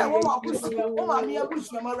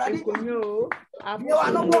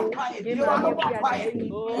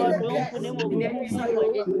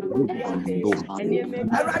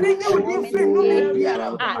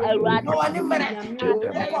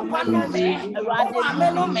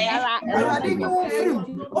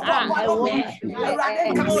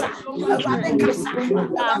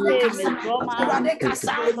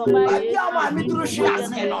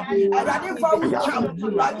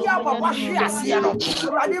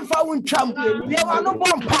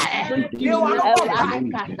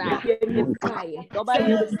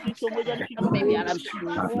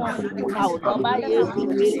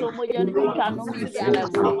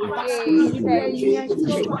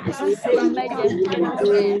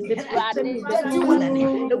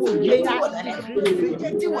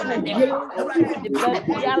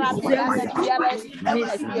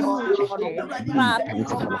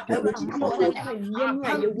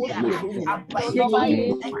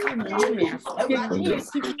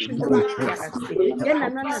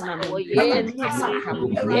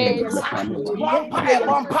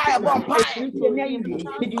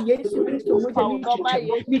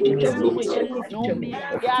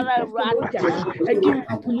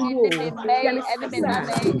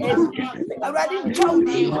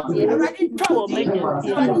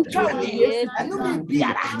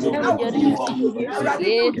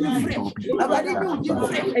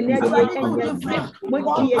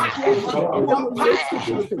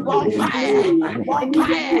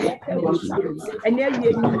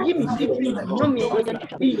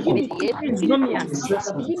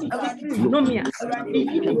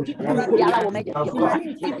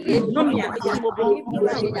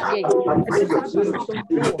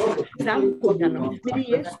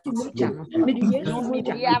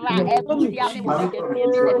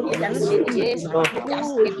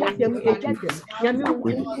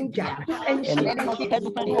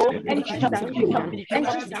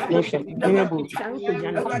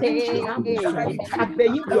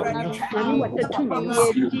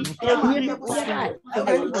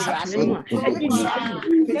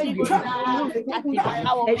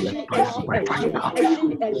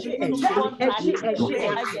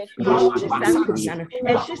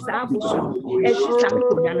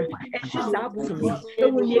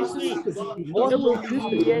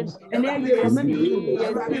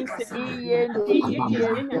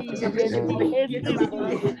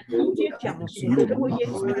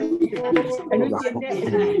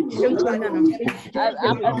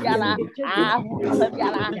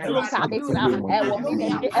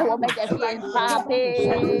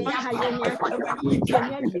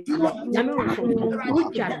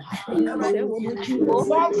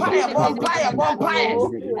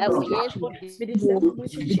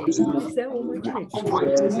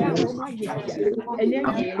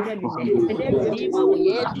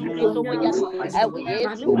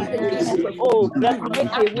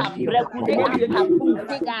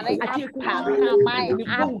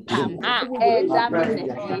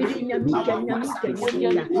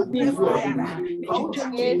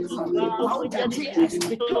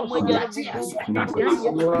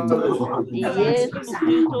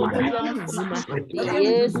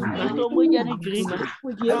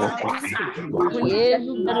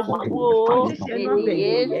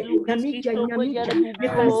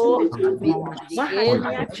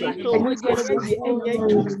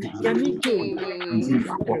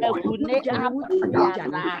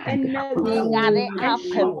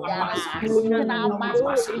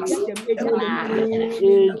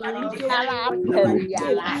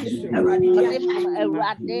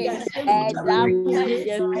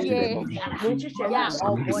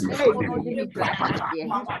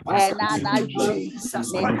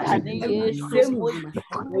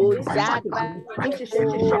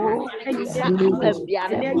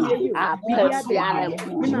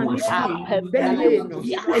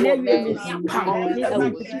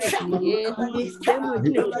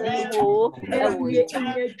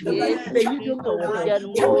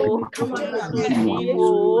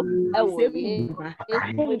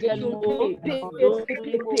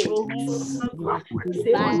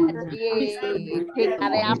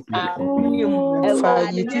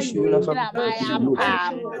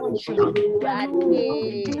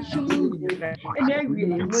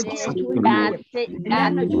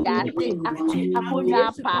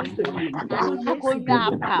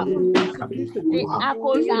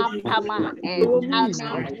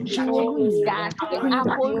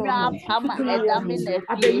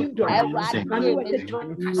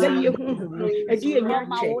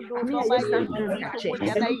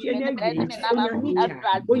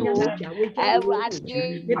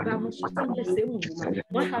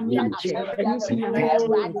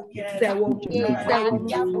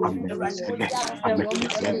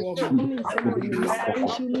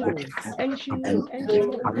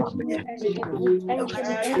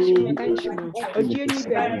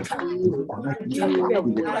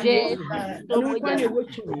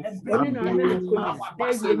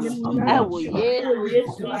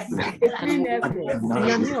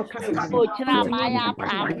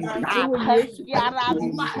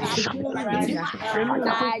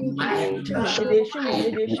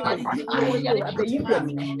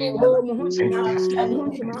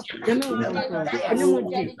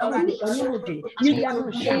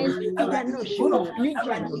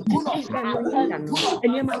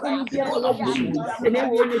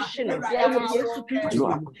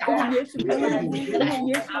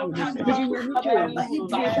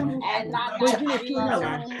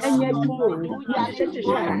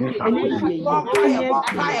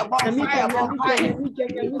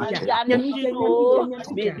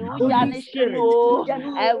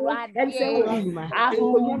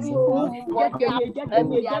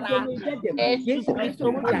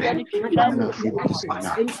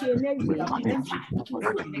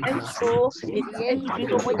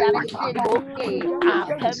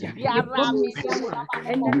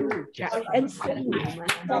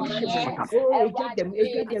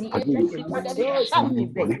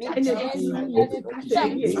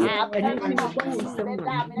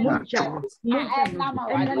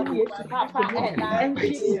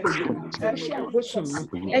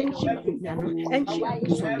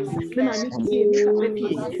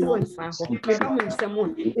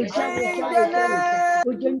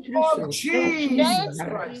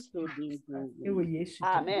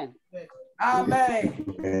 Amen.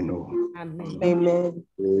 Amen. Amen.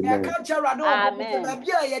 Ya kacha rado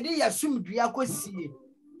bia ye de yasumdua kosie.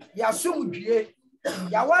 Yasumdue.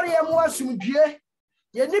 Ya ware ye mu asumdue.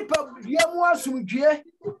 Ye nipa dua mu asumdue.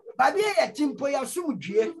 Ba bia ye timpo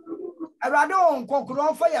yasumdue. Awurade on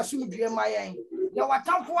konkoro fa yasumdue mayen. Ya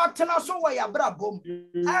watamfo atena so wo ya brabom.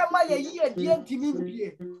 Ama ye yi adie ntimi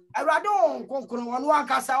mbie. Awurade on konkoro wono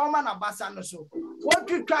akasa wo ma na basa no so.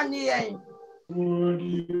 Wotwitwa ne yen.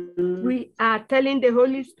 We are telling the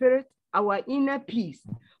Holy Spirit our inner peace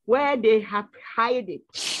where they have hid it.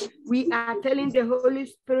 We are telling the Holy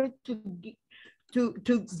Spirit to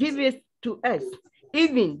give it to us.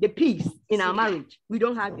 Even the peace in our marriage, we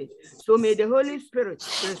don't have it. So may the Holy Spirit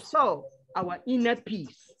restore our inner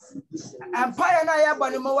peace. Empire na ya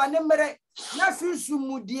bani mo wane mere na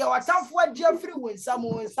susu die watamfo agye free won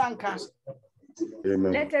samu sanka.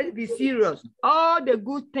 Let us be serious. All the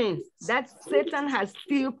good things that Satan has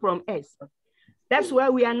stolen from us, that's why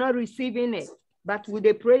we are not receiving it. But with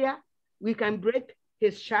the prayer, we can break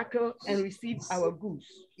his shackle and receive our goods.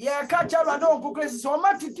 Yeah, catch a random progress. So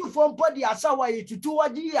much to do from body as our way to do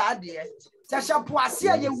what ye are there. Sasha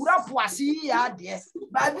Poisia, you rap Poisi, dear.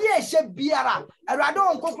 But be a ship beara. A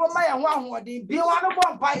radon cocoa my and one word. Be one of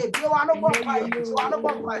one pie, be one of one pie, one of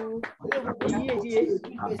one pie.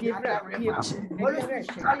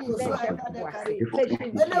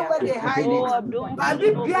 They hide it. But be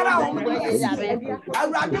beara. I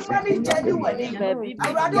rather money genuine.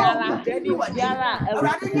 I rather genuine. I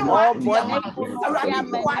rather you want one pie.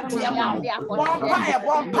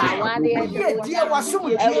 Dear was so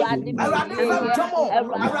much. I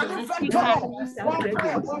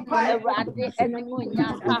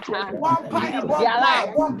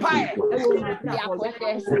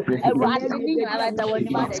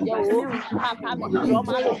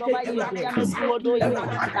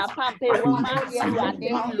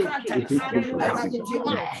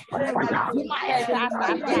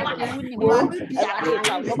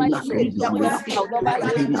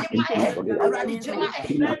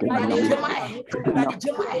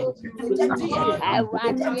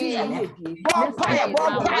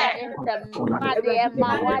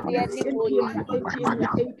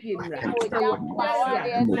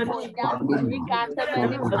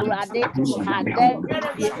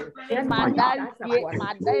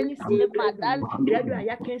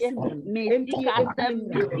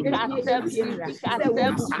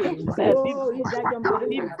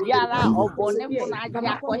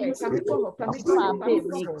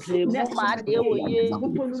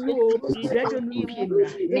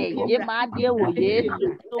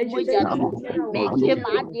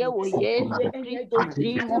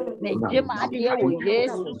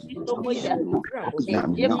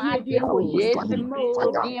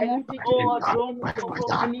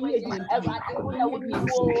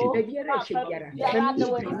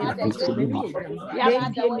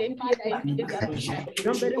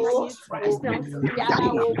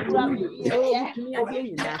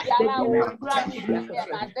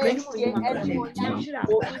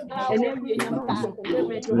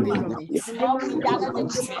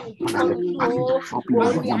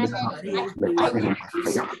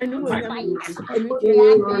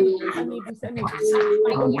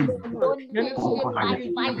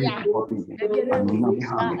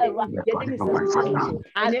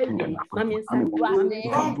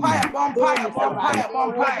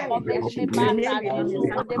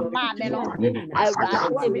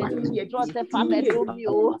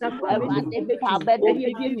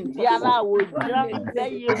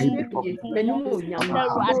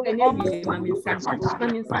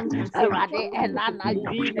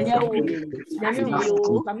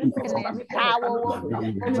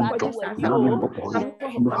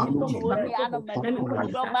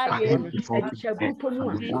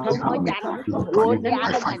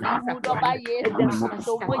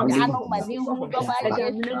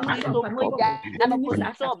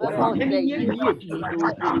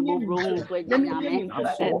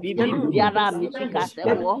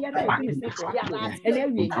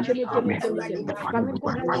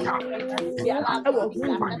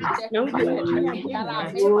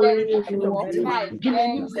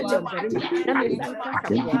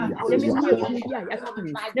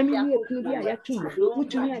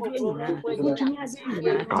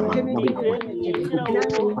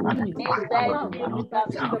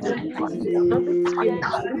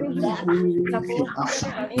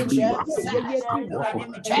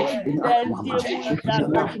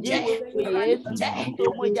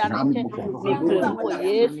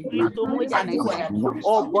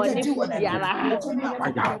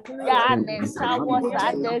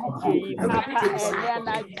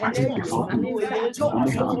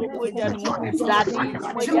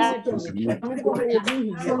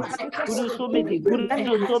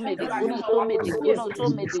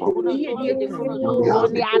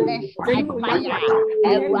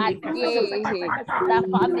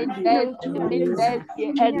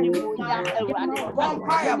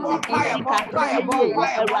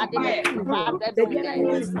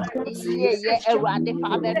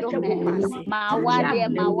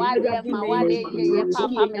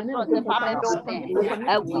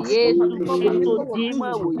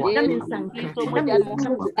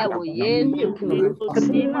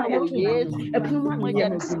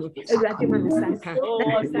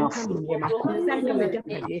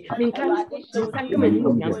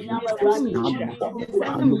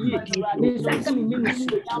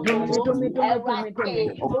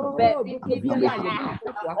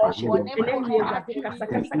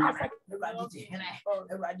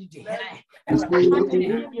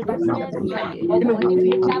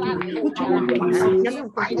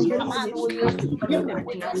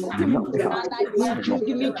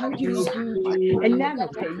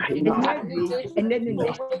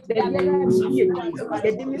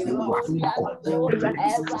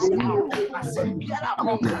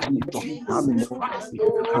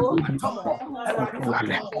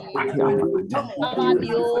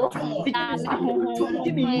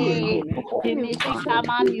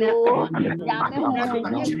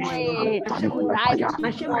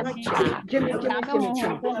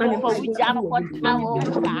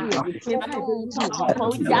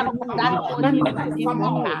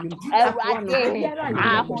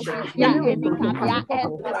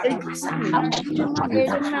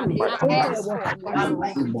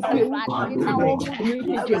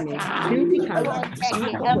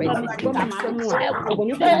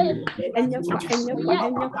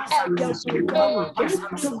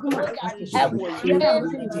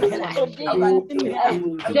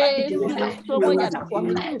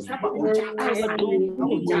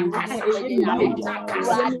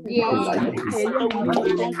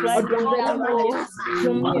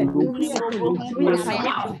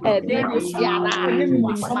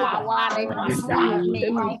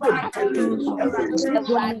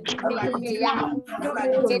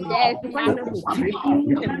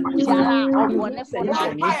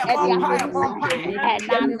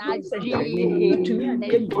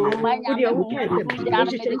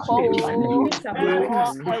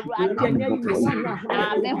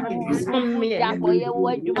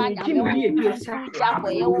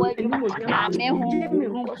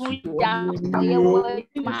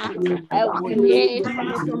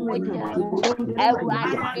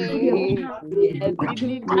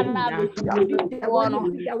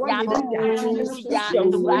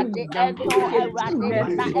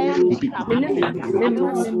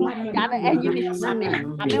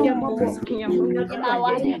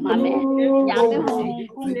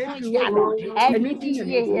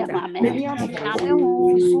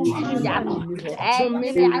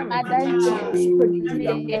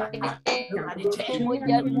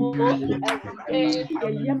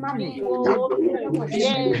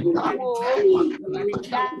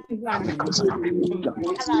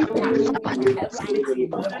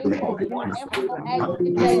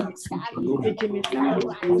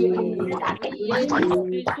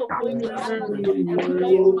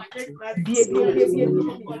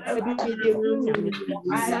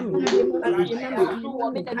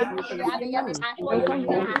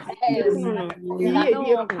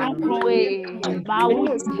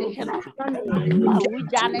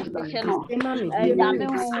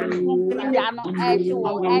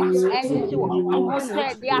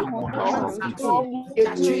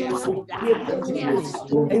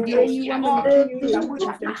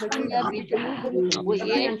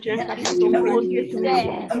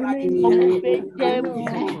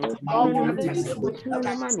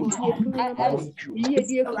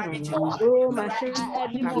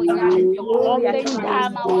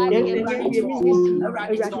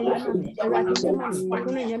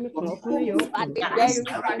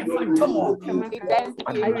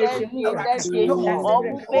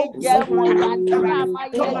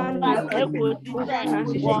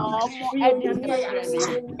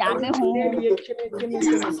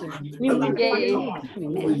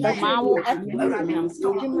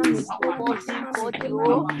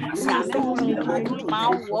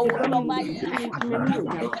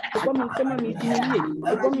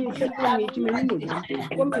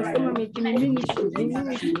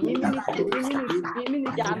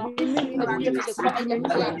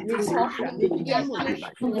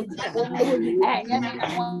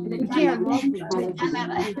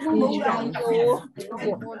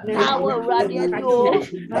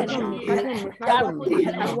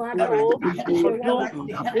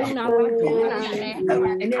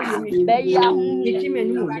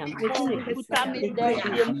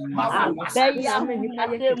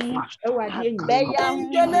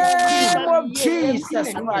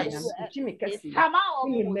Jesus Christ.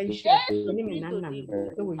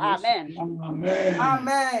 Amen.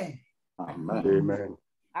 Amen. Amen.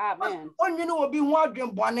 Amen. Only will be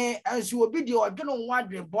wondering bonnet as you will be the ordinary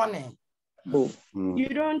wondering bonnet. You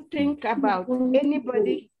don't think about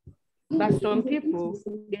anybody, but some people,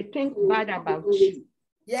 they think bad about you.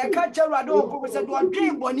 Yeah, catch a radon, said, do a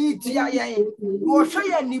dream bonnet, you will show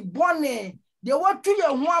you any bonnet. They want to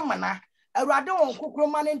your woman. Awurade won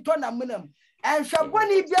kokroma ne ntɔ na munam enhwɛ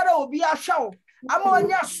bɔne biara obi ahwɛ ama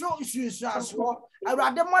onya so nsunsuaso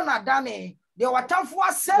Awurade mo na dane de watamfo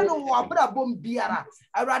asɛ no wɔ abrabom biara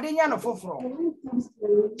Awurade nya no foforo.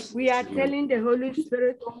 We are telling the Holy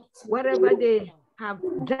Spirit whatever they have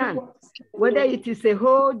done, whether it is a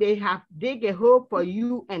hole, they have dig a hole for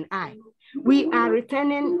you and I. We are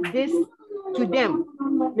returning this to them.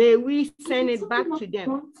 May we send it back to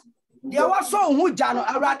them. There was so who jano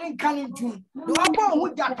Awurade kan ntum. There was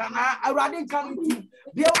who jatana Awurade kan ntum.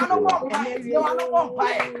 There was no one pie. There was no one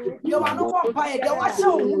pie. There was no one pie. There was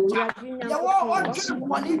so who jano. There was one good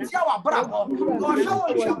money. There was bravo. There was so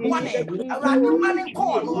much money. Awurade money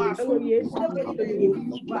call.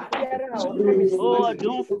 Oh,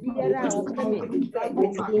 don't.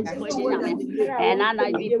 And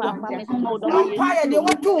I be papa. One pie. There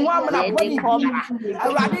were two women.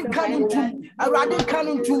 Awurade kan ntum. Awurade kan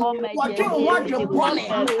ntum. What do you want your money?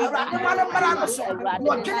 Around the money,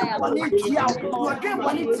 what do you want it here? What do you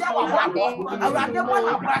want it here? Around the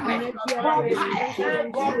money,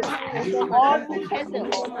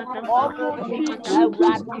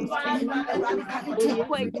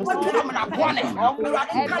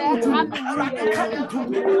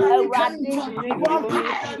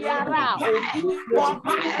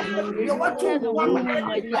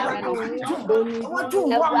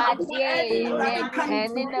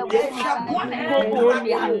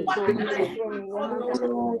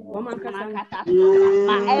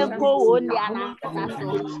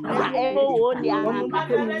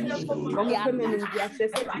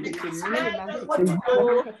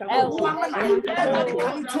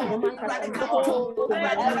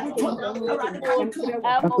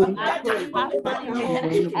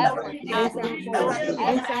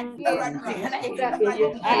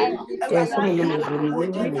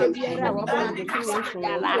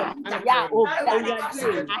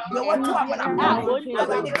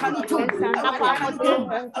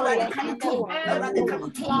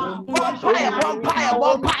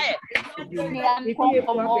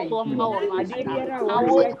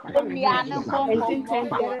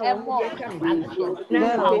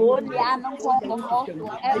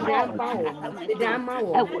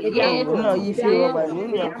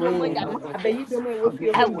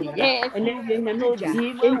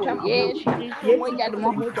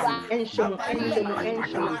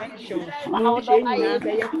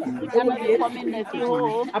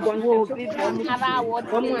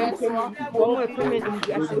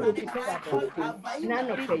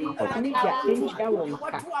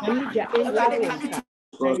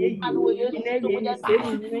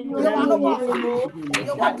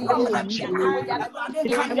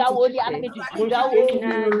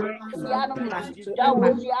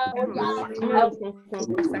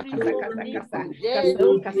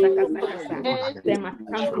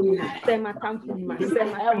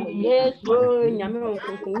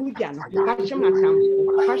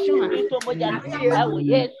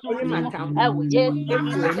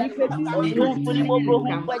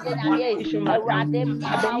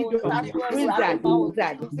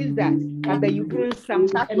 you bring some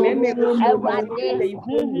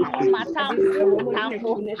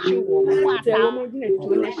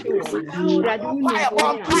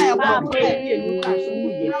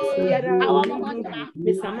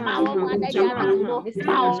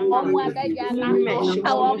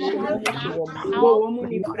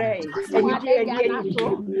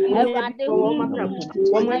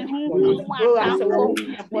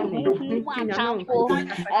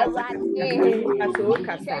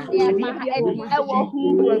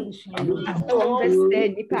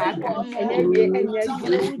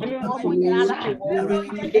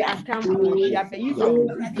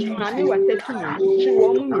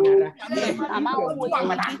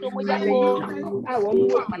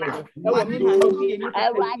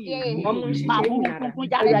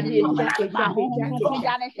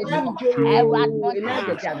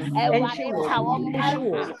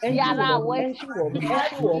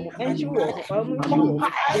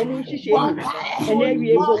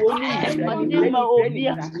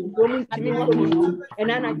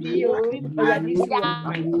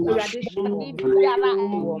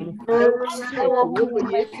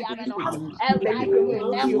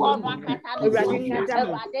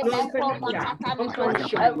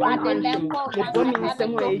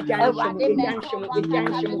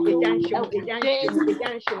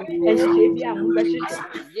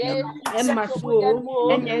Emma so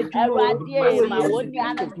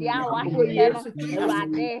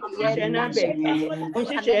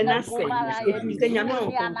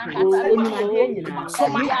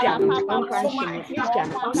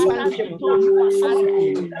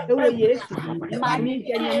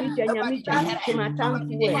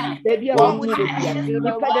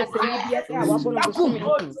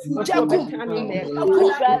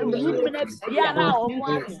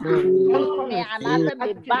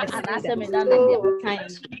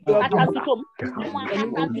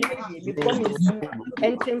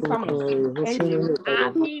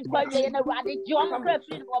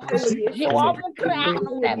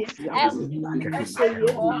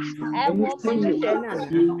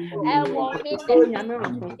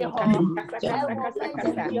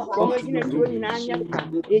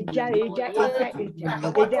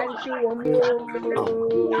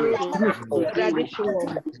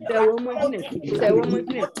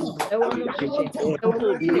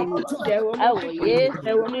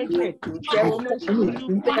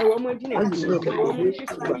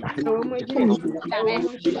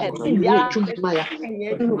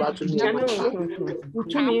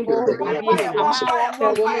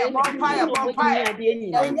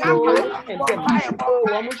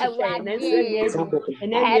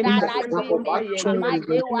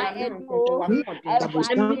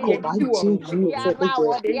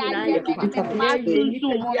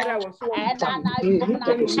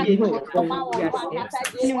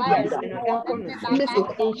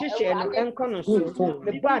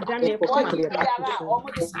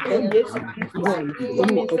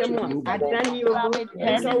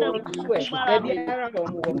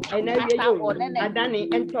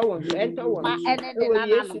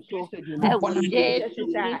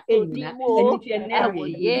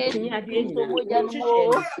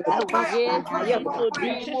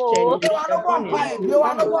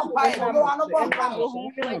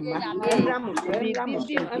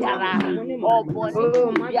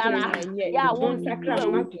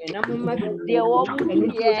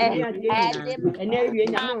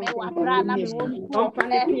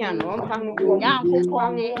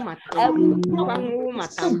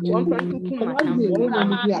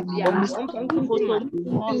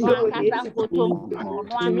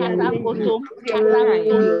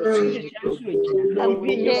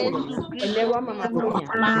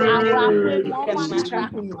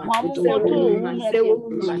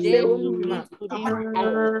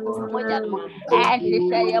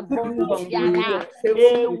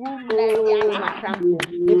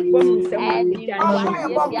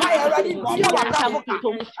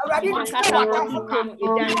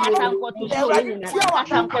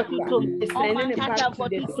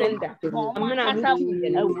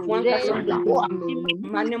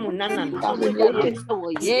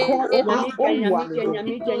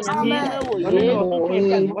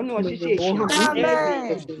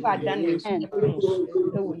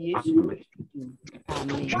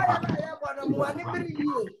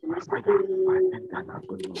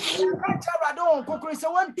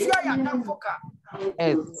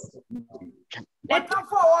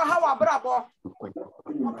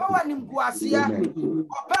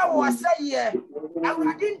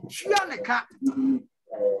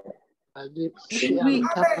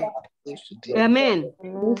Amen.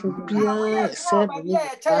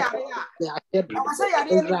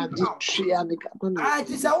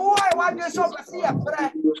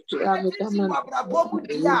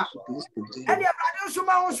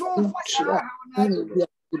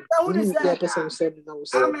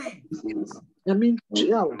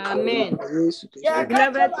 Amen.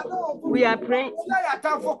 Beloved, we are praying.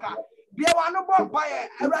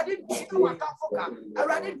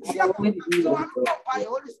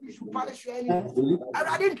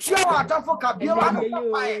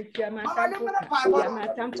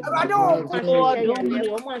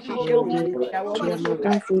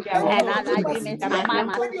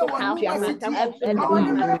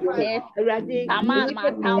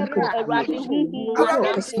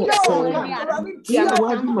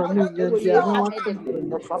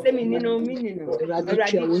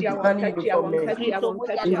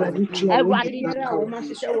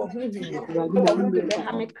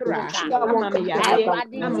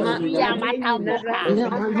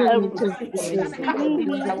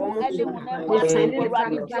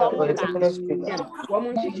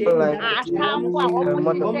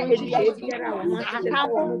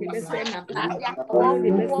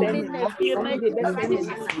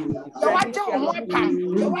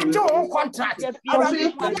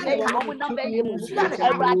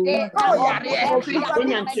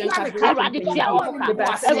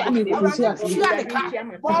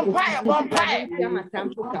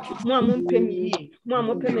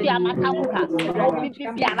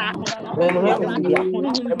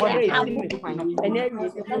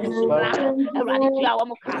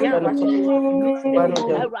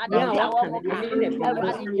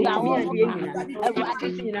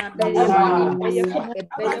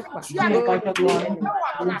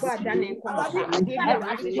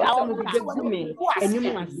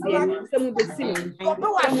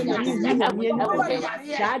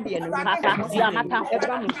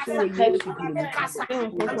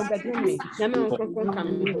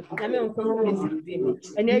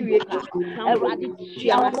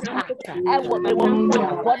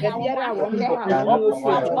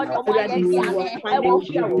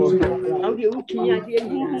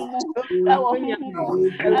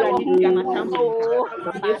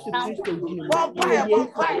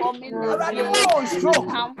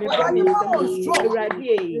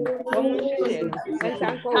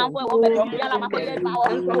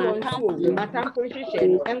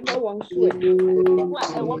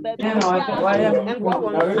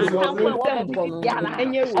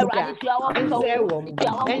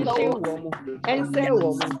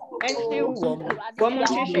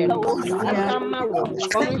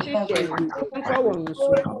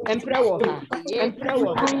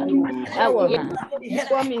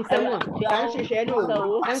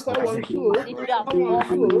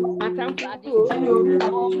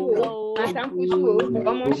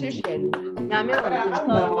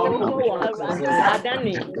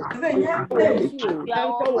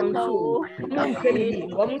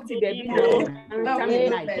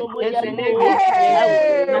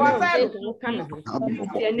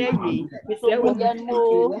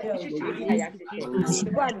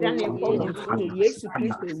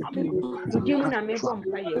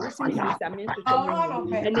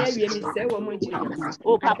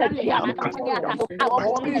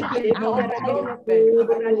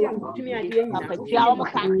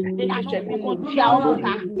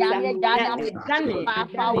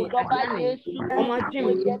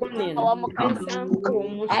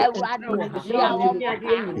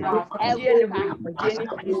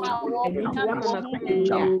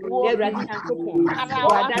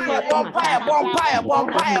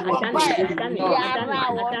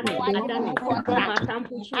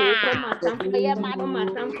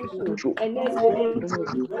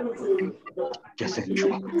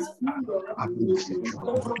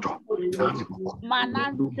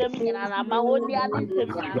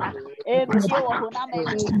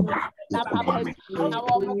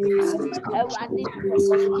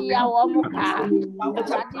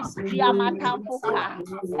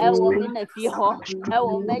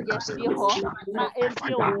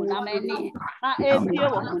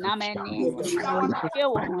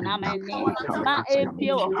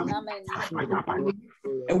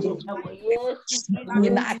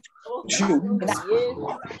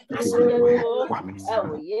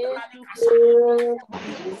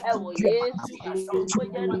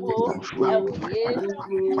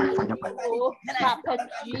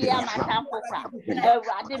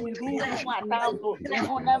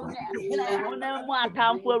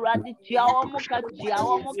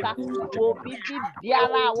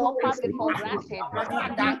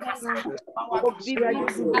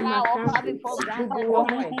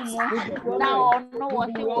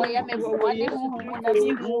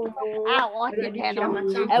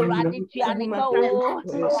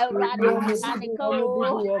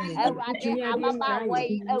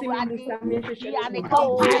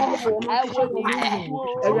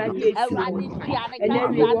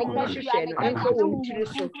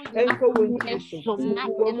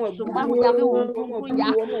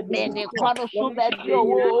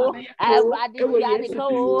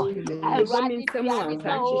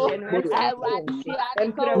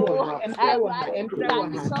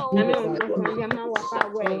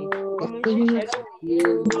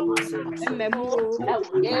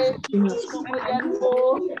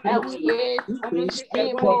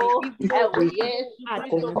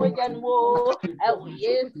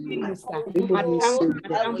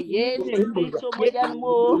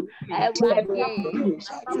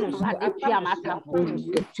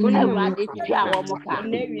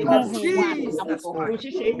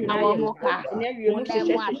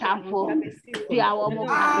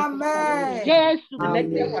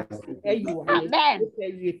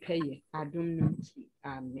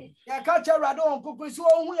 Amen. Ya kacha rado on kuku so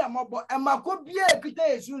hu ya mobo emako bia ekita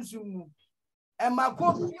esunsun mu.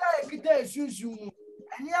 Emako bia ekita esunsun mu.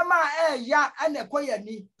 Anyama ya ane koya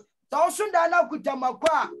ni. So so da na kuta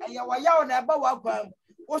makwa ya wa ya na ba wa kwa.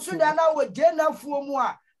 Osunda na wo jena fuo mu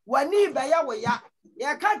a wani be ya wo ya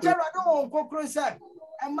ye ka tero do won kokro se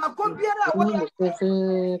e makobiara wo ya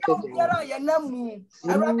biara ye namu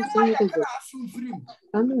awrade ma ye kra asumfrim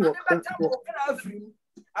anu beta wo kra afrim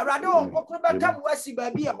awrade won kokro beta wo asi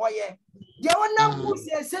ba bi e hoye de wonam mu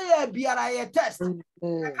se ye biara ye test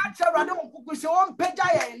ye ka tero awrade won kokro se won pega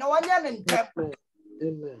ye na wanya ne ntem.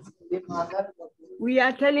 We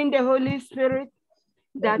are telling the Holy Spirit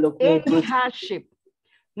that any hardship,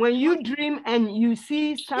 when you dream and you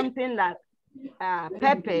see something like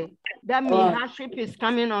pepper, that means hardship is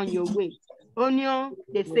coming on your way. Onion,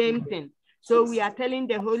 the same thing. So we are telling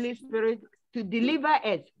the Holy Spirit to deliver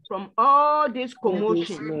us from all this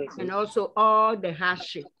commotion and also all the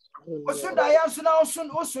hardship.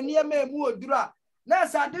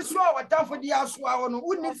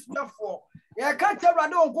 Ya kata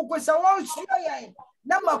rado onkuko sa won sua yan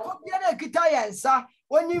na makobia na kita yan sa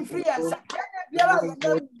onyin free yan sa biara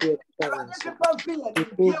ya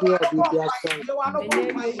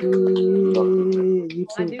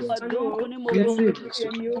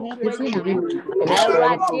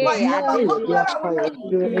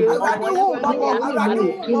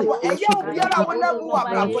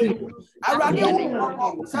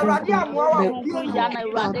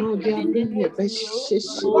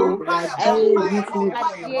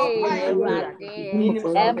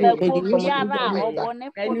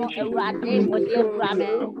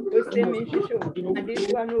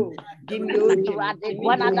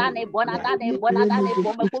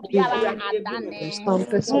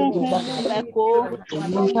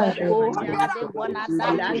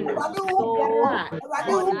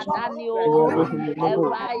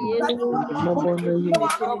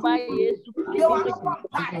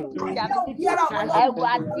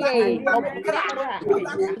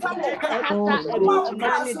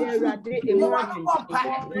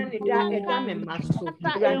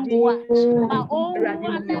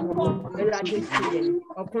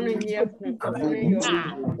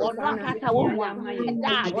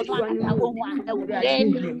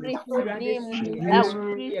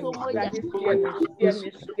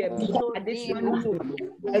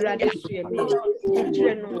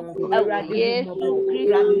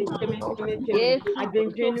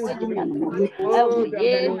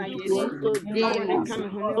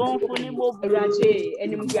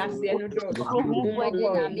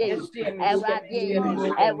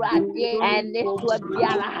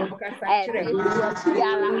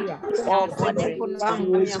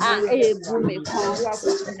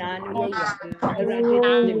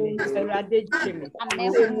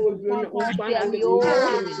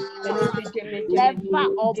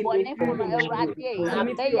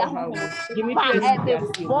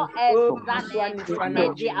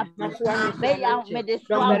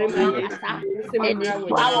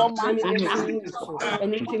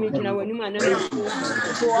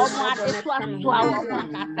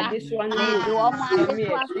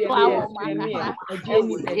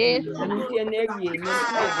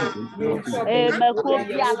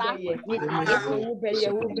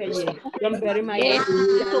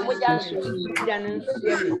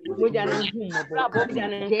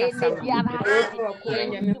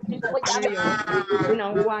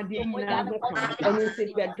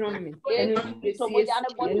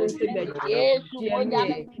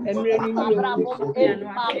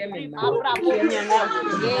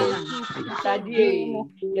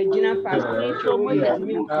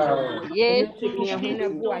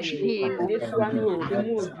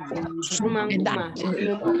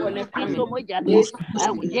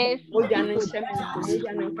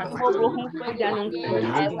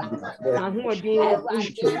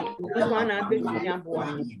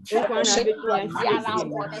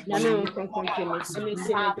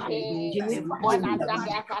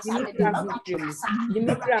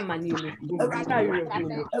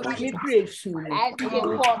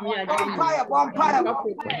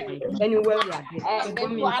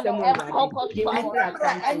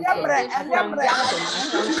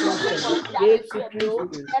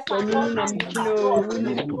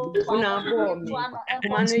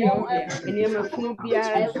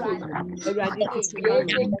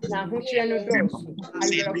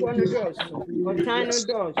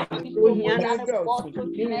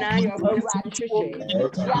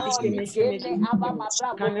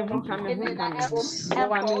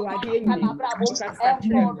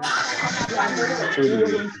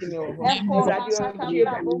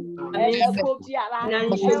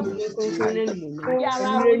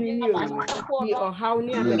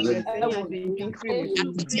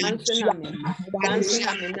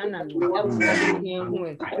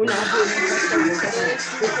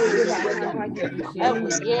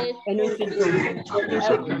mighty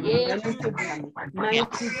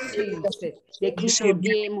Jesus, the King of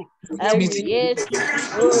Kings.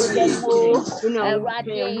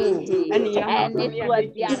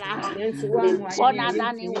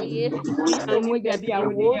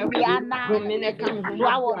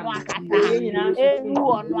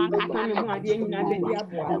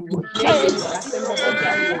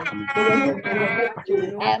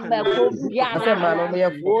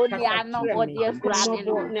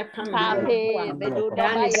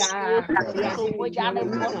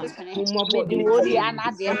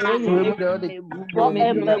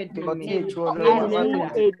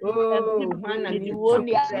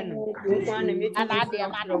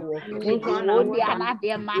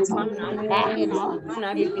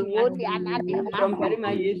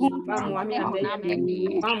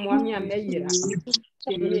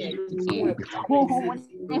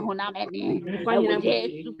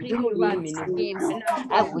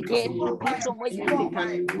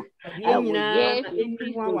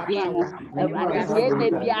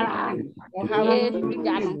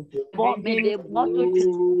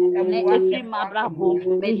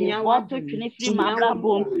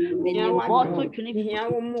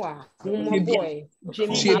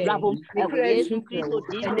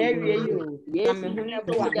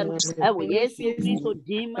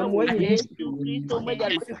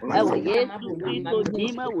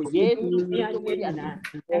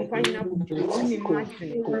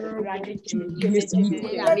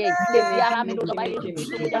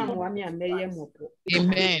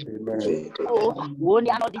 Amen.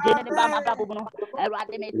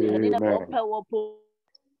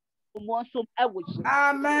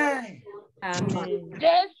 Amen.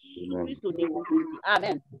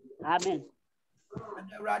 Amen. Amen.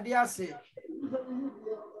 Radia say.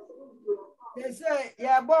 They say,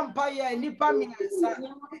 yeah, bompire, nipa miensa,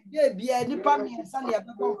 be nipa miensa, near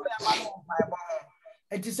the bompire.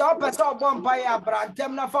 It is all person bompire,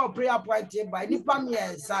 brantem na for prayer point by nipa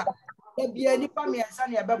miensa. There be a nipa miensa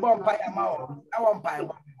near the bompire mouth. I want pie.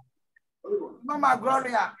 Mama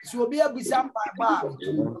Gloria, she will be able to some pie.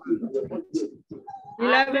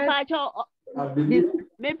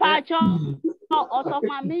 Me pacho also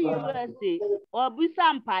for me USA or be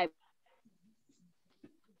some pipe.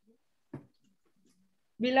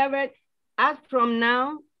 Beloved, as from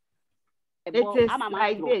now, it is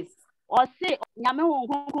like this. Or say, Yame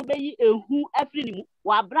won't be a who every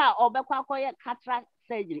wabra or bequacoya cataract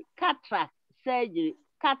surgery, cataract surgery,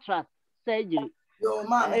 cataract surgery. Yo,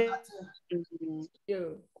 mama.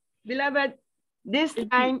 Beloved, this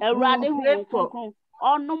time a rather for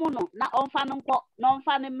or no, not on fanum, non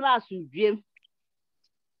fanum lasso dream.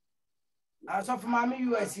 As of Mammy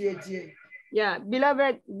USA. Yeah,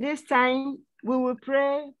 beloved, this time we will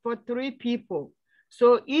pray for 3 people.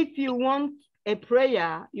 So if you want a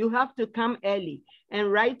prayer, you have to come early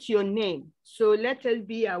and write your name. So let us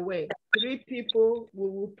be aware. 3 people we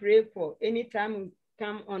will pray for anytime we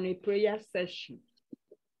come on a prayer session.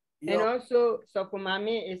 Yep. And also,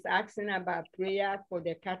 Sopomami is asking about prayer for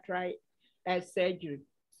the cataract surgery.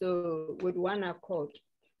 So with one accord,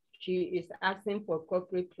 she is asking for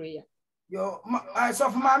corporate prayer. Yo,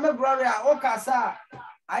 Sopomami brother, Okasa,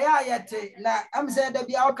 Ayayete, I'm saying that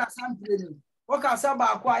be Okasa. Okasa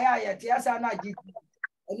ba kwa Ayayete, yes, I'm not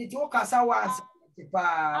and it Okasa once.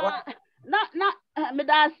 Not me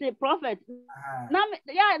that's a prophet. Now,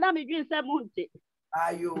 yeah, now me doing 70.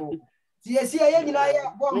 Ayo. Yes, yeah, you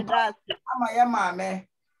know, bomb. I'm a man.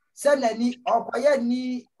 Send any or quiet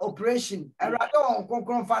knee operation. And I don't go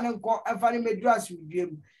and find me dress with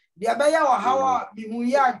you. The Abaya or how be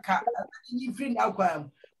Muyanka, and free now.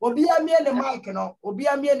 Obi a me and the mic, no, Obi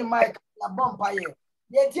a me and the mic, a bompire.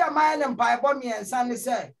 Yet your man and pie bommy and Sandy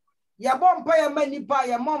said, Ya bompire many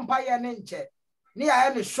pie, a mom pie and inche. Near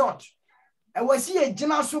any shot. And was he a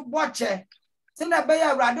general soup watcher? Send a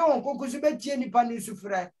bear radon, Cocosubeti any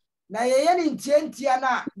panisufre. Na ye ni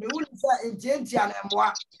ntiantia me wulisa ntiantia na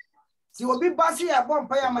mwa si obi basi ya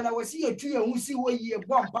bompa ya mana wasi etu ye husi wo ye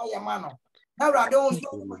bompa ya mano na rade wo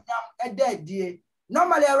so nyam edadie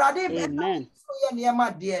normally rade amen so ye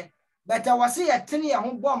niema de but wasi ye tene ye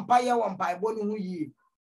ho bompa ye wo mpa ebo no hu yi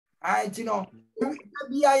anti no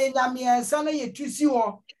bia ye nyam ye nsa na ye tusi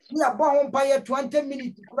wo ni abo ho mpa ye 20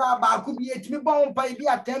 minutes kura ba ku bi etimi bo ho mpa ye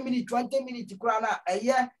bia 10 minutes 20 minutes kura na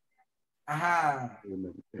eye.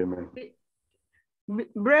 Amen.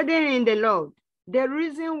 Brethren in the Lord, the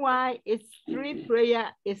reason why it's 3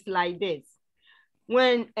 prayer is like this.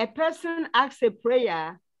 When a person asks a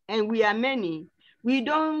prayer and we are many, we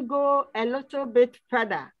don't go a little bit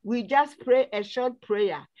further. We just pray a short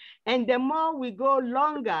prayer. And the more we go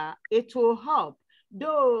longer, it will help.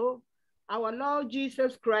 Though our Lord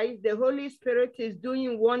Jesus Christ, the Holy Spirit is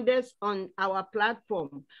doing wonders on our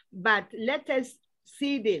platform. But let us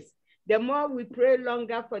see this. The more we pray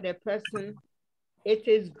longer for the person, it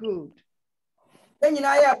is good. Then you know,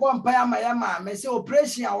 I want pay my mamma, say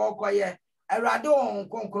operation I walk away. I radon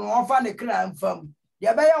concon offer the crown from.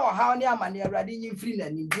 Ya be your how near money radin you free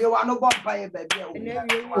and you are no bonfire baby. You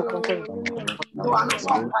are no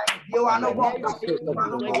bonfire. You are no bonfire.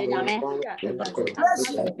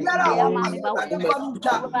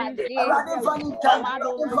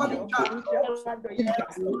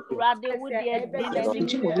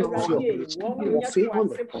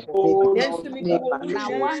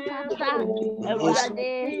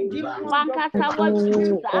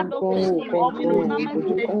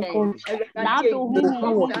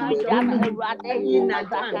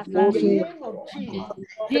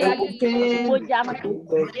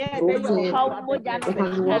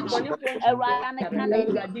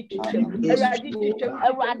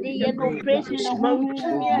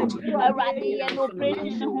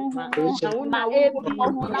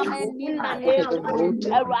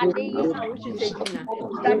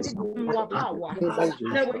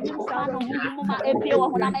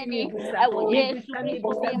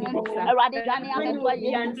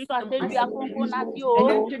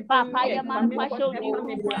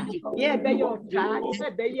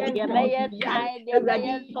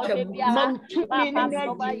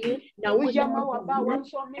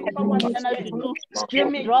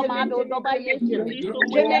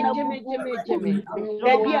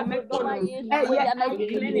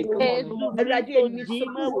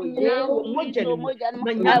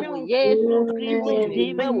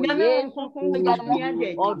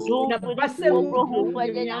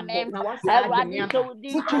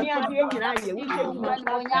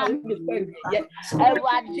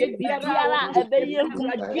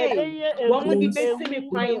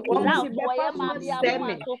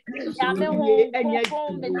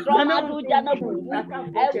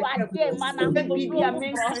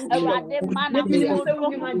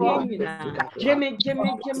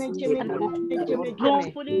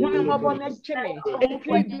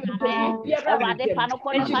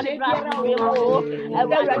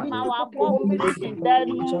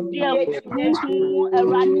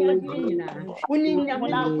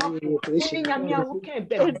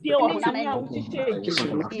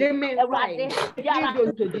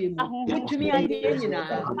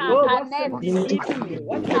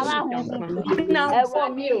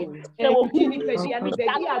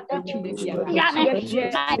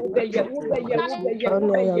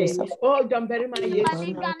 Oh, don't bury my yes.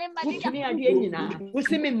 Me and Yenina, who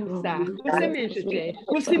see me Musa, who see me Shute,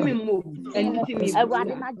 who see me move, and see me.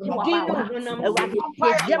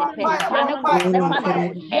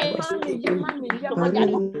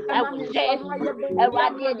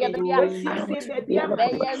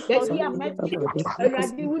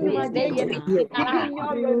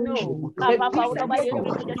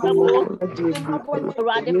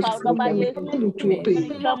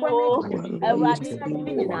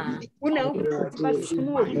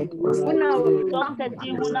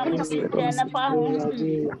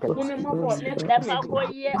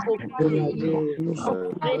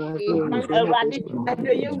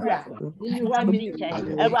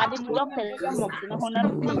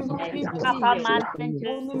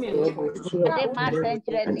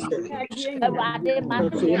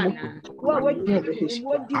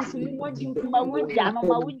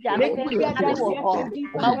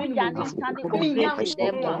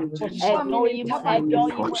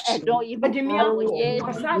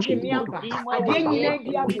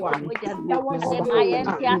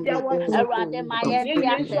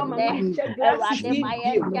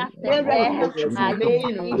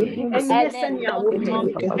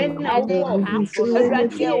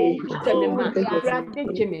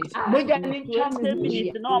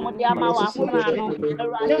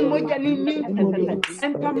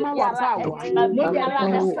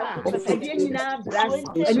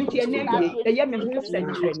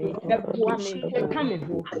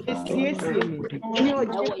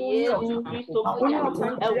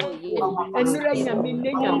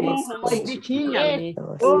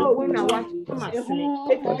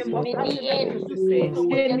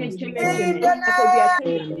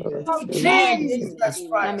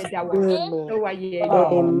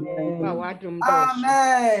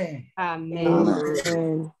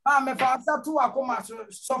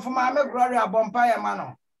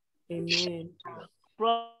 Amen.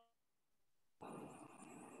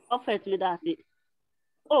 Prophet with us.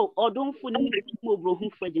 Oh, or don't fool me,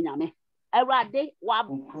 Frediname. Erade wa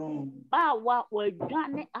ba wa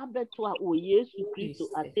dwane abeto a o Yesu Kristo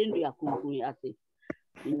asendua kunkun ase.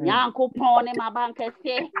 Nyankopɔn ne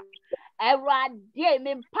mabankɛse. Erade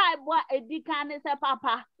me mpaebɔ edika ne sɛ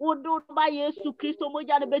papa wodo ba Yesu Kristo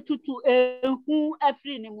mogya ne betutu ehu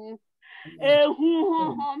afiri ne mu. Ehu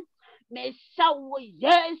honhom me shawo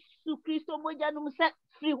Yesu Kristo mogya no mu sɛ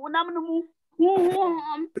firi honam no mu.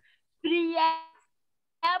 Honhom firi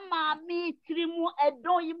mami trimu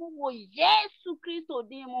edon yi mu wo Yesu Kristo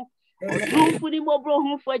din mu. Odumfu ni mo bro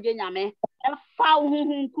hu fo je nyame. Efa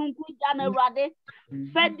honhom kunku ja na Awurade.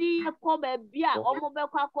 Fedi ko be bia omo be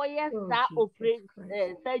kwa koye sa operate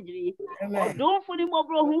surgery. Odumfu ni mo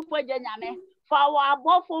bro hu fo je nyame. Fa wa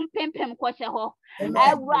abofo mpempem ko hye ho.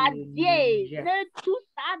 Awurade ne tu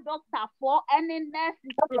sa doctor for any nurse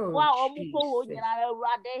for omo ko ho nyina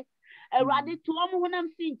Awurade. Awurade to omo honam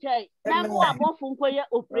si nche. Na mo abofo nkoye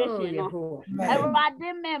operation no.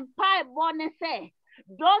 Awurade me mpa bo ne se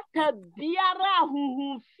Doctor biara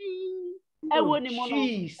huhufi ewo ni mo no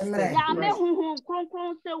ya me huhu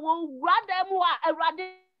kronkron se wo wrada mu a Awurade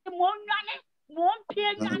mo nwane mo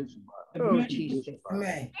mpie nwane. Oh Jesus.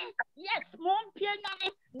 Amen. Yes, mo mpie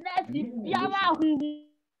nwane na si biara huhu.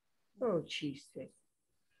 Oh Jesus.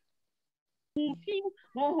 Hufi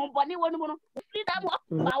mo ho boni woni mo no freedom ho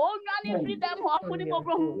ba wo nwane freedom ho funi mo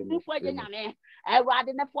bro hu fo je nyame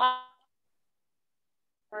Awurade ne fo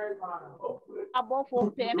above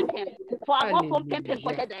from pimping for above from pimping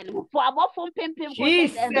for above from pimping for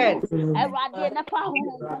Erade na fa hu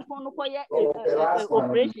no koye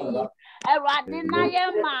operation Erade na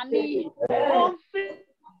ye mami o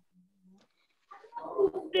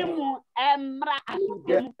fimu emra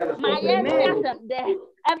asudem ma ye nyasem de e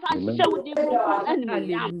fa show di ko anu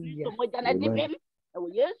yam so mo jana di bem e wo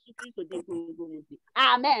Yesu Kristo di ko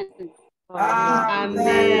amen.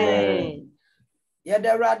 Amen.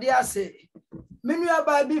 Yada Radia say, Minua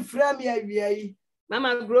baby frame ye.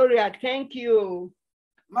 Mama Gloria, thank you.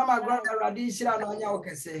 Mama Gloria Radisha no nya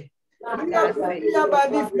okese. Minua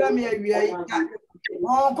baby frame ye.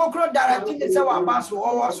 On kokro directing the say wa pass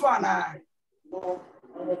o so ana.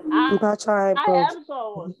 I am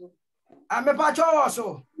so. I'm a patch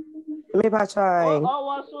also. Me patch.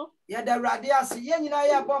 Also. Yada Radia say ye nyina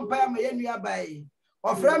ye bompa ma ye nua bai.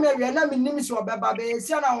 Or frame ye na minim so beba be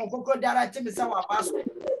sia na on kokro directing the say wa pass.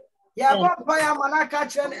 Ya bompa ya manaka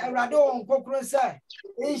chen Erade on kokro say.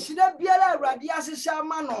 E shida biara Erade asesha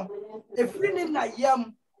ma no. Efri ni na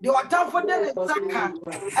yam. The watamfo de ne saka.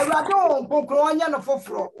 Erade on kokro anya no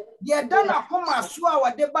foforo. Ye da na koma so a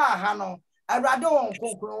wade ba ha no. Erade on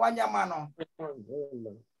kokro wanya ma no.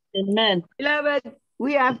 Amen. Beloved,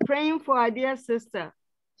 we are praying for our dear sister.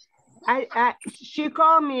 She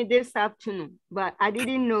called me this afternoon, but I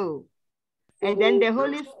didn't know. And then the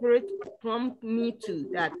Holy Spirit prompted me to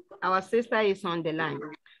that our sister is on the line.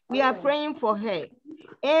 We are praying for her.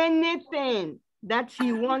 Anything that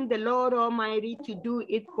she wants the Lord Almighty to do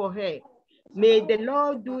it for her, may the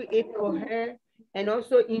Lord do it for her and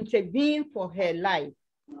also intervene for her life.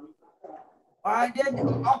 I did.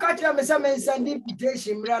 Okay, me send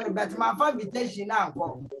invitation, but my invitation now.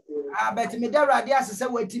 Bet me there radias say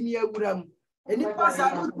waiting me awuram. Any pass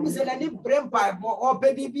I would say any brain pipe or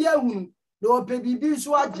baby be a wound. No baby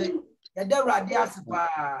so aje. There radias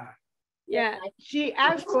pa. Yeah, she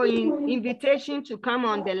asked for an invitation to come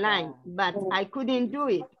on the line, but I couldn't do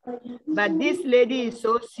it. But this lady is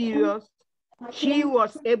so serious. She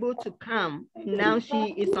was able to come. Now she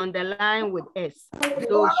is on the line with us.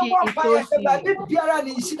 So she is so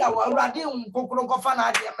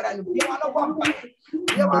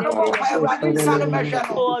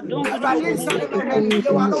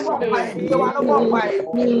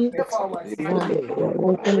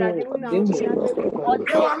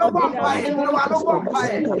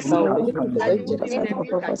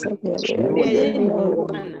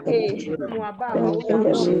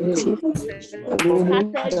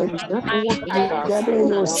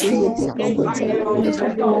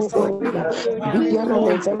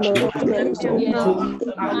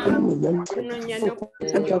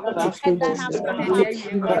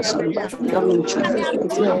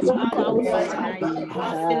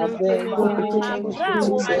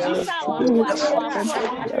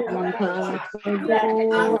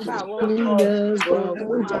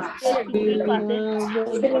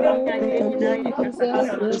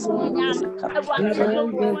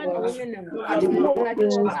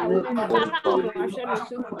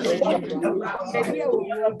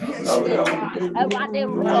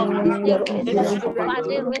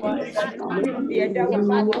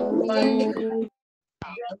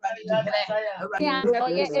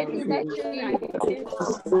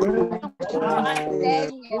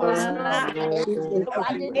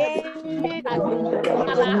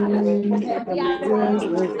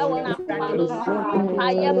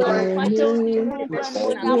Papa yema fashion di kumfano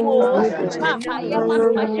nyamo. Papa yema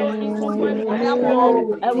fashion di kumfano nyamo.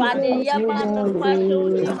 Ewade yema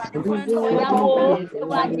fashion di kumfano nyamo.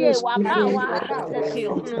 Ewade wabawa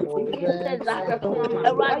sekio. Seza.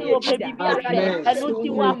 Ewade opebibi afe. Enuti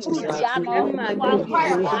wa fruit yano. Wa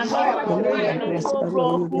fruit yano. Bro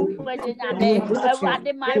kumfano nyame.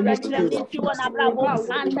 Ewade mantentreni si wana bravo.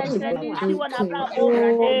 Mantentreni si wana bravo.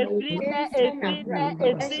 Efrine enana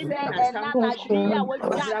dia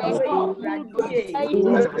wajane.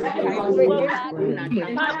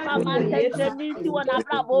 Papa mantentreni si wana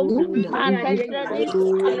bravo. Mantentreni si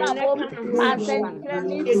wana bravo.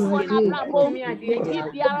 Mantentreni si wana bravo.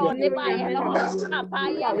 Bibiara ode ba yeno. Papa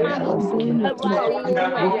yemano. Ewade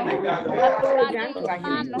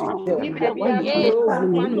yemano.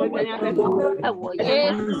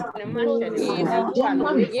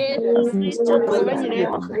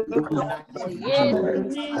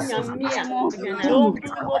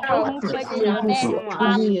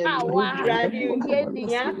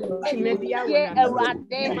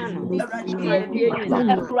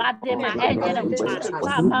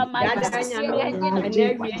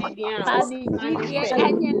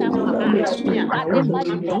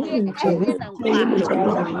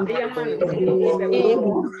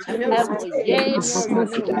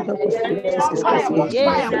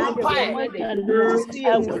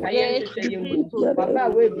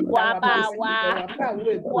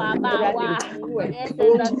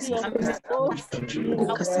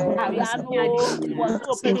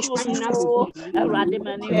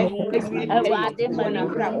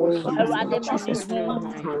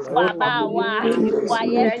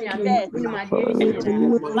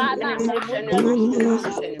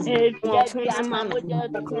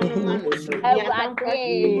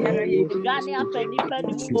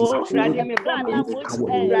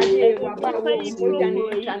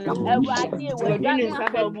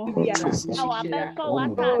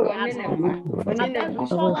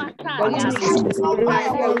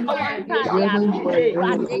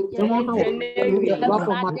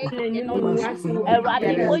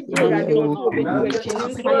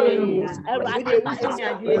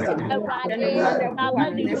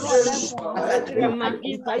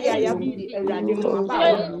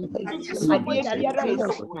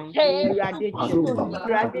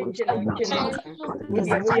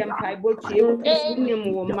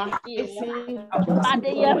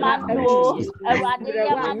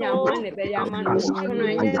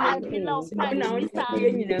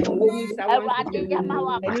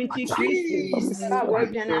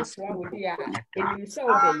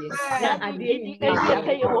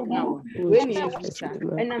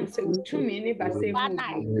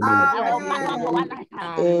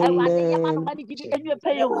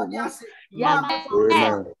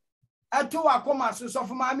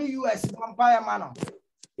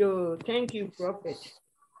 Thank you, Prophet.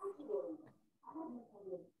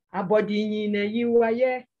 Abodi na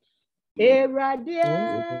yiwaye Erade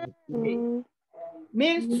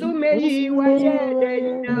Minsume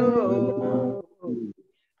yiwaye no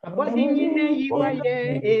Abodi na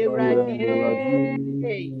yiwaye Erade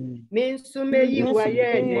Minsume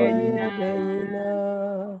yiwaye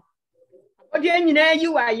no Abodi na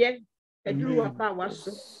yiwaye Edru apa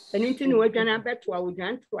waso Eninti ni wadwana beto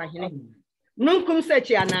awudwan to ahene Nunkum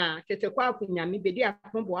sechi ana tete kwa akunyame bedi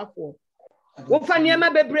akombo afo Wofa niema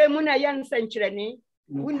bebre mu na ye nsenkyerene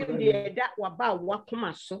wunim de eda waba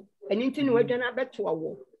wakoma so eninti ni wadwana beto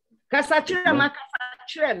awo kasa kyerɛ ma kasa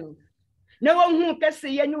kyerɛ no na wonhu kase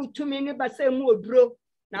ye ne utumi ne basa mu oduro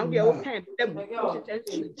na wo de wo kan dem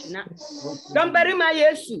na dombere ma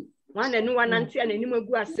Yesu wana ni wanante ananim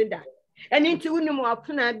agu aseda eninti wunim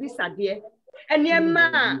wapona bisade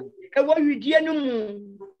eniema ewo widie no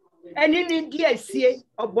mu eni ni di asie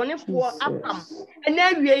obonefo apam ena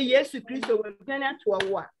wie Yesu Kristo wadwana to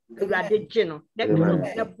awo a Awurade gye no na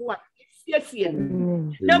bo a siesie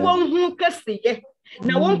na wonhu kase ye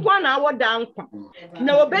na wonkwa na awoda nkwa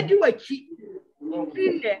na obedi wachi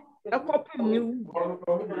fine akopam ni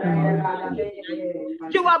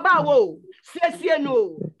jiwa bawo siesie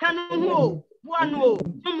no kanu ho buano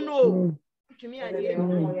tumno tumi ade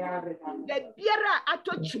da biara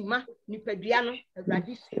atochima nipadua no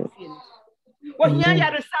Awurade siesie no wohia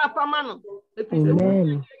yare sa afama no episo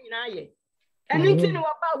nyina ye eninti ni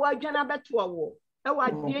waba wadwana beto awo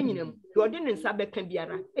ewade nyinam ode ne nsa beka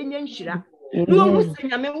biara enye nhira no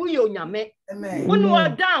musanyame wuye onyame wonu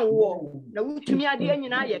odan wo na wutumi ade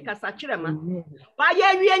nyina ye kasa kyerema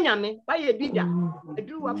waye wie nyame waye bida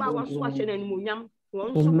eduru waba waso ahye na nimonyam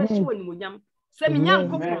wonso bɛhye wɔ nimonyam sɛ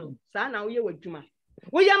minyankopɔn saa na woyɛ wadwuma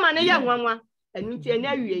woyɛ ma ne yɛ nwanwa enu ti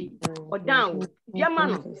ena wie odan wo diama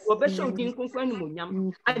no wo be show din konkon ni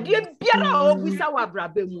monyam ade biara obusa wa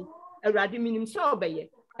brabe mu awurade minim se obeye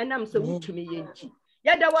enam se wutumi ye nti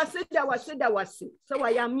yada wase so wa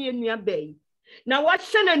ya me enua bai na wa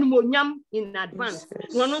hye na monyam in advance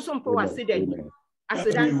no no so mpo wase da ni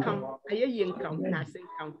asedan kam ayeyi nkam na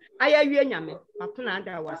asenkam ayawie nyame papona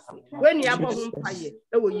ada wase weni abo ho mpaye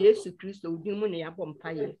e wo Yesu Kristo udin mu ne yabo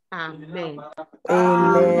mpaye amen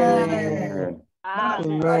Amen.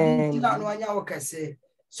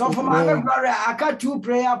 So for my glory, I got 2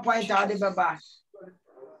 prayer points out of the back.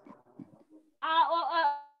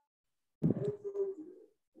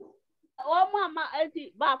 Oh, mama,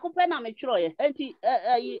 auntie, back up and I'm a troy. Auntie,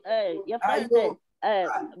 your friend,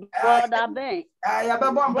 brother Ben.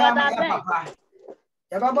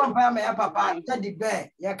 Papa, Teddy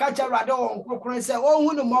Bear, your catcher rather on Cochrane say, oh,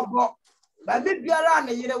 who no more. But big Biara,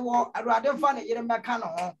 the year war, I rather find it in a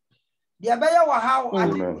mechano. The Abaya were how I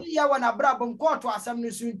didn't hear when I brought them court to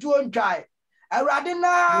assembly soon to untie. I rather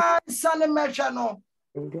not Sunday mechano.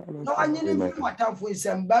 No, I need what up with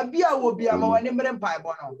some, but beer will be a more name pie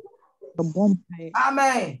bono.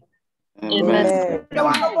 Amen. Amen. You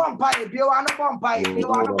want to bomb pipe, you want to bomb pipe, you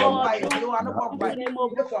want to bomb pipe, you want to bomb pipe.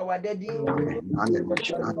 Look for what they do.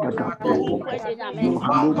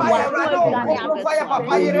 Fire,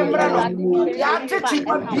 Papa, you remember. You teaching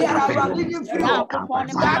my beer, I running free.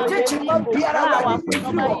 You teaching my beer, I running free.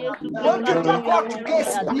 Don't you know what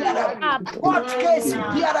case beer? What case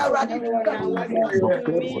beer, I running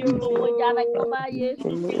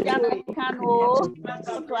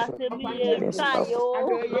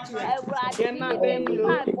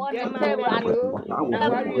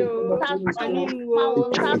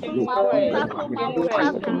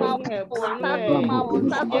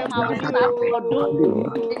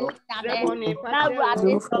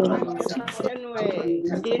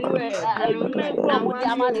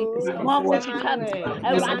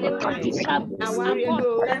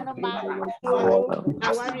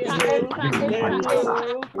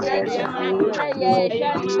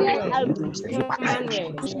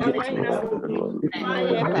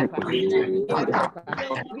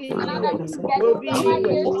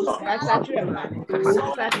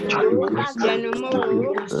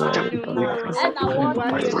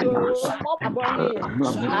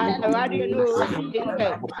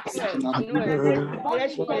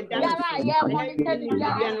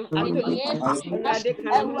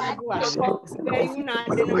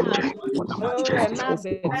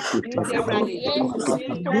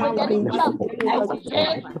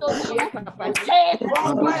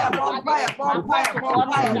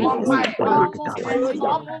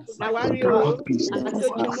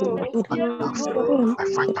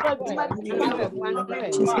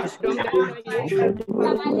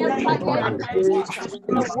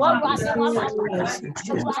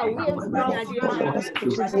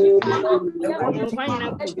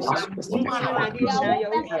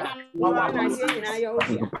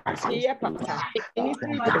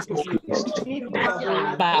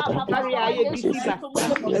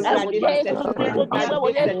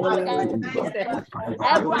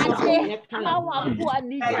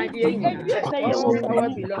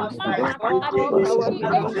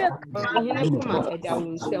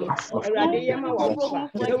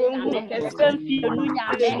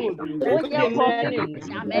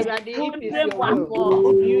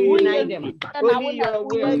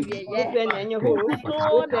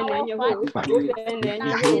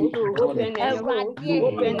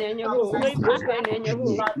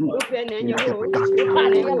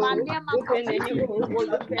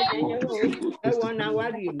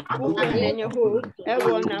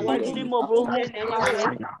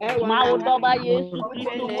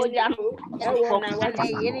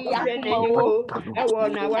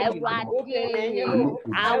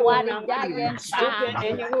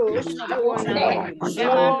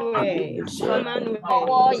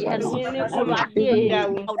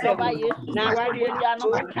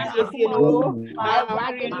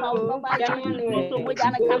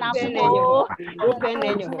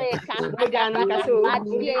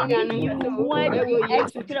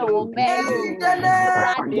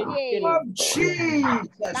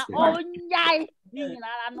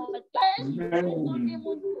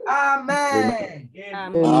Amen.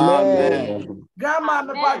 Amen. Grandma,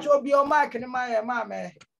 me patch up your mic and my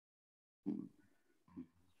mama.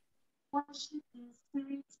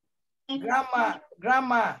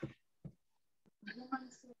 Grandma.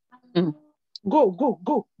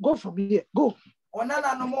 Go from here. Go. Oh,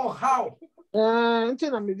 no more how.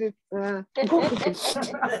 Until I'm with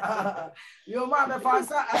Your mama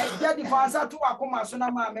fancy, I get the fancy to a comma, so now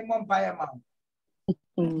my mom pay a man.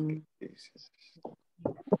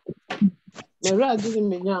 Eradi ni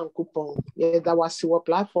menya nkupon. Ye da wasi wo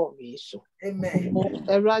platform yi so. Amen.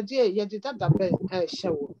 Eradi ye di dada ben hye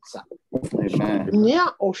wo nsa. Amen.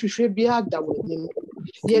 Nia ohwehwe bia da wanim.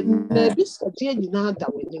 Ye na bi sade nyina da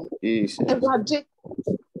wanim. Jesus. Eradi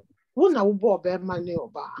wona wo bo be ma ne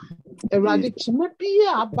oba. Eradi chime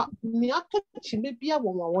bia aba ni aka chime bia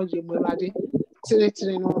wo wa ye mu eradi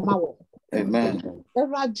tire no ma wo. Amen.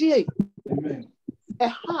 Eradi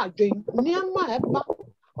ha adwen niama eba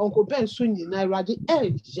onko ben so nyina eradi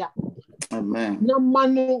eja. Amen. Na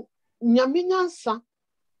manu nyame nyansa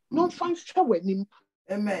no fan hwe wanim.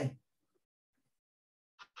 Amen.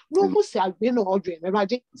 No mu se agbe no odwen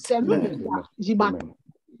eradi se no yima.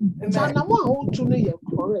 Sana mo a otu no ye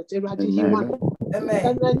correct eradi yima. Amen.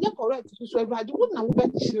 And then you correct so eradi wo na wo be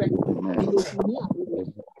kire.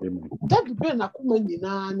 That be na kuma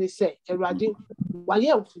nyina ne se eradi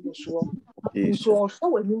waye ofuno so. So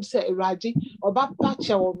so wanim se eradi oba pa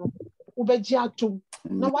che wo no wo be gi atum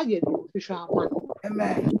na waye no hwehwe ama.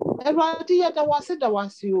 Amen. Eradi ya da wase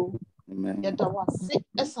o. Amen. Ya da wase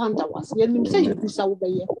esanda wase yenim se yebisa wo be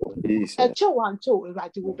ye. Eche wanche o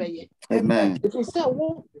eradi wo be ye. Amen. If you say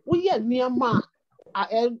wo ye niama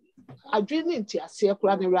adwene nti ase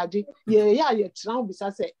kura na eradi ye ya ye tran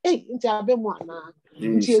obisa se nti abemu ana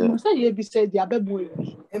nti yenim se ye bisa di abemu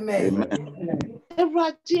ebi. Amen.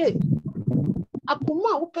 Eradi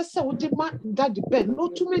akoma wo pese wo di ma daddy ben no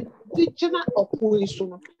tumi di gina okun so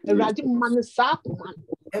no eradi man sa akoma.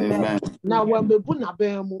 Amen. Na wa mebu na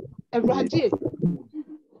ben mu eradi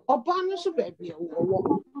oba no so ba bia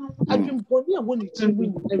wo adwumponi a woni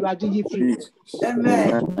timu eradi yi free.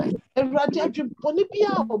 Amen. Eradi adwumponi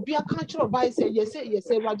bia obi aka kire oba say yes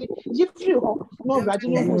eradi yi free ho no eradi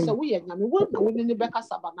no ho say wo ye nyame wo na wo ni beka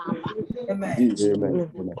saba na aba. Amen.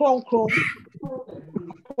 Kron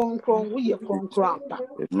wo ye kron aba.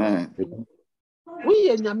 Amen. We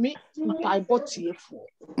ye nyame mpai botiefo.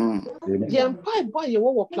 Ye mpai boy ye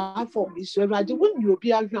wo platform is eradi when you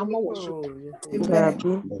obi ahwama wo so. Amen.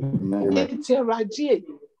 It's eradi.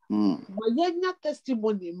 Ma yenya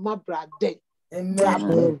testimony ma brade.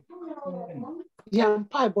 Amen. Ye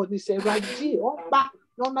mpai body say eradi oba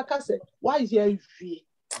no maka say why ye wie.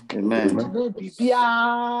 Amen. Na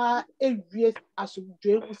bibia ewie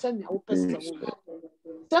asumdwe ku se ne wo pese wo.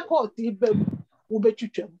 Second ibe wo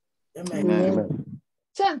betwetwam. Amen.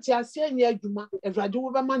 Senti ase nye adwuma Eradi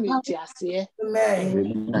wo be ma ne ti ase.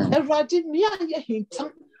 Amen. Eradi ni aye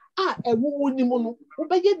hintan ewu ni mu no wo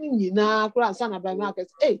be ye ni nyina kura ansa na ba ma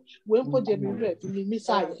kase we mpo je mi re fi mi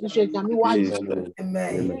sai nso nyame wa yi.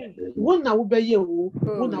 Amen. Wo na wo be ye wo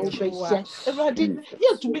na wo be hye Eradi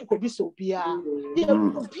ye tumi ko bi so bia ye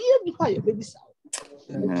bia ni kwa ye be bi sa.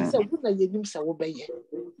 Nti se wo na ye nim se wo be ye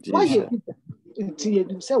wa ye bi nti ye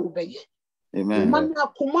nim se wo be ye. Amen. Man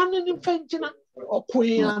akoma no ni fenjina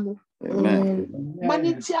okoya no. Amen.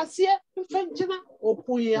 Maniti ase fenjina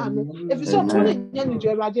okoya no. If so to nya ni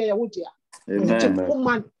Eradi ya wo dia.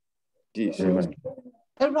 Amen. Jesus.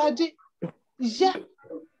 Eradi ye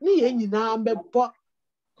ni ye nyina mbebo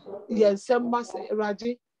ye nsema se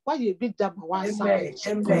Eradi why you be that one side.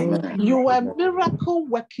 Amen. You are a miracle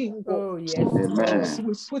working God. Oh, yes. Amen.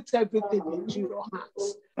 We put everything into your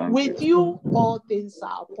hands. With you, all things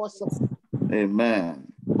are possible. Amen.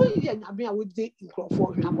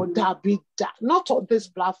 Not on this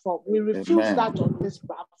platform. We refuse that on this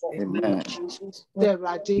platform. Amen. There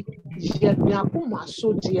are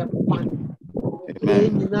so dear man.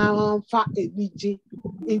 Amen. Fa eniji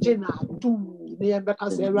inje na tu ne mbeka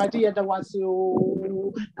se Eradi ya da wase o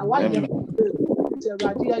na wa ye se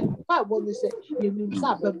Eradi ya pa bo ni se ye nim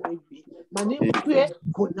sa ba baby mane kue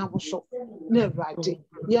ko na wo so na Eradi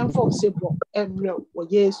ye mfo se bo emre wo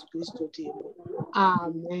Yesu Kristo ti.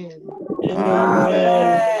 Amen.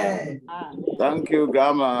 Amen. Thank you,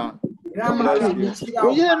 Grandma. Grandma,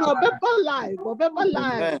 Oye no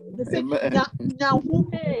live.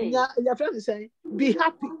 Your friend is saying, be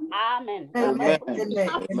happy. Amen. Amen.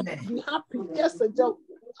 Be happy. Yes, a joke.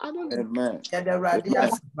 I don't know. Amen.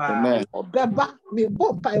 Amen. Obeba, me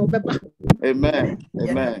bopa obeba. Amen.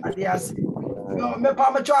 Amen. No, me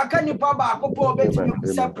pa me chwa kan nipa ba akopọ obetimi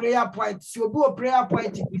bisa prayer point. Si obi o prayer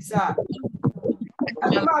point bisa.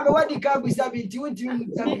 Ana ma me wadi ka bisa bi nti wuntimi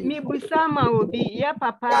Mi busama obi ye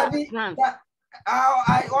papa trans.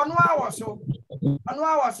 Onu awoso. Onu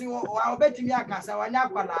awoso wa obetimi akasa wanya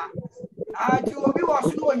kwala. Ti obi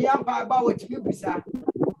woso no ohia mpa ba wotimi bisa.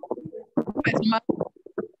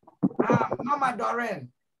 Mama Doreen.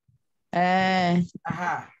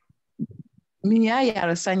 Aha. Minya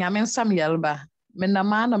yaresa nyame nsam yalba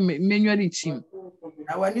menama na menwari tim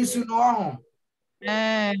Na wani su no ho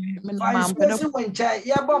menama ampedo se wencha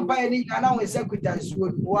ye bompa ni na we sekuta su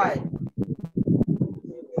why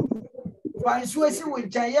Fansuo si wo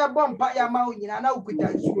nkyɛn yɛ bɔ mpa ya ma wo nyina na ukuta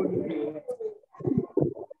nsuo no.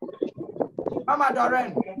 Mama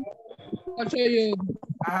Doren. Okay,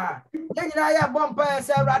 Aha. Yɛ nyina yɛ bɔ mpa ya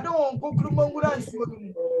sɛ Awurade wo nkokuru mongura nsuo no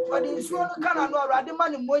mu. Ɔde nsuo no kana no Awurade ma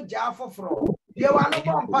ne mogya afoforo. Ye wa no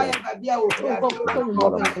bɔ mpa ya ba bia wo bia.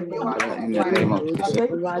 In the name of Jesus.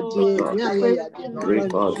 Great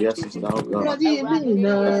God, yes, it's now God. We are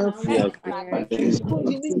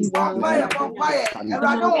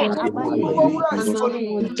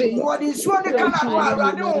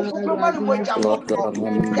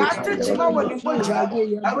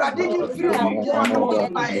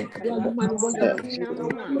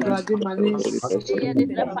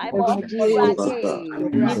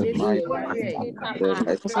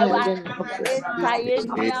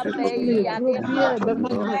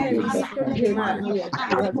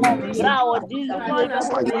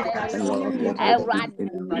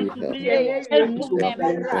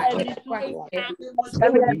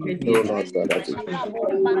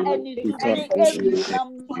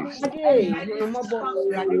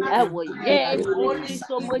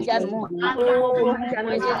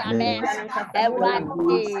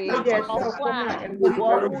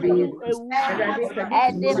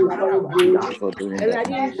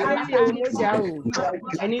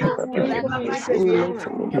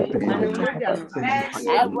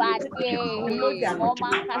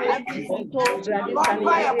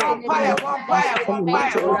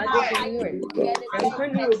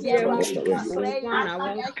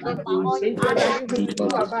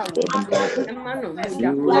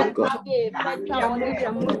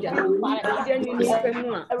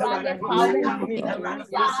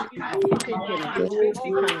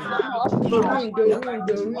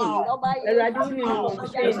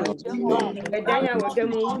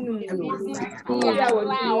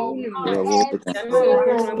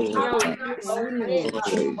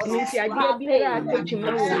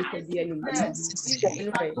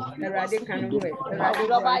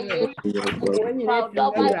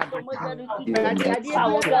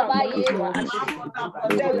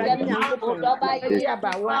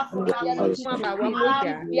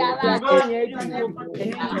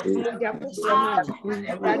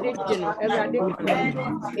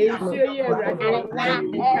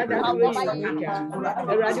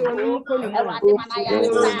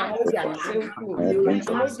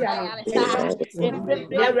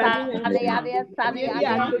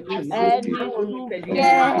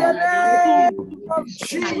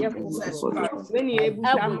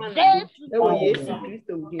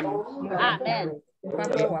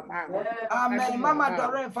Amen. Mama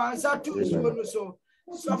Doren fansa tu nsuo no so.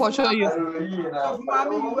 So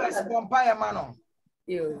mama US Bompire mano.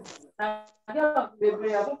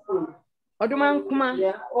 Oduman kuma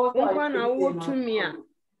na wo tumi a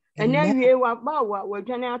ene wie wa ba wa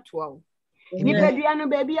wadwane atoa wo nipa bia no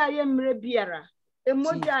ba bia ye mre biara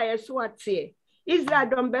emoja ye so ate Israel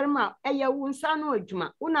domberma eye wo nsa no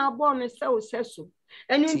adwuma wo na abo no se wo seso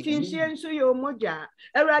enu ntinhie nso ye omoja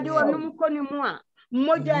Awurade wonum konimu a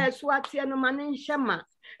moja ye so ate no mane nhema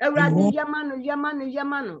Awurade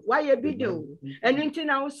yamano wa ye bido enu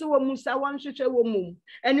ntina wo so wo musa won hwehwe wo mum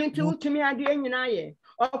enu nti wutumi ade nyina ye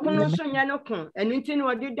Okono so nya no kon enu nti no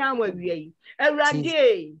odi dan wa wiei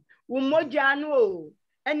Awurade wo moja no o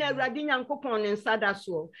ena Awurade Nyankopon ne nsada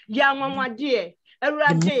so ya nwanwade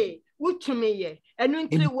Awurade wutumi ye enu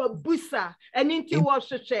nti wo busa enu nti wo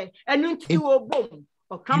hwehwe enu nti wo bom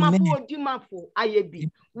okama po odimafo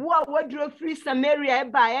ayebi wo a wodro free Samaria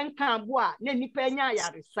eba enka abo a na nipa nya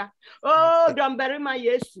ayaresa oh domberima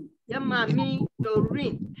Yesu ya mami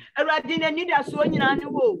Doreen Awurade na nida so nyina ne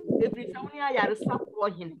wo every sa woni ayaresa ko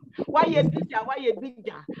hene wa ye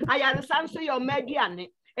bidja ayaresa nso yo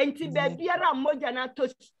maduane enti bebiara moja na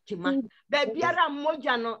tostima bebiara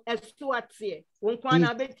moja no eso atie wonkwa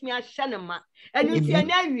na betimi ahye ne ma enu tie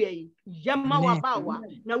na awie yema wabawa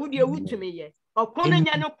na wodi ewutumi ye okono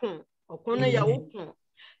nya no kon okono ya wokon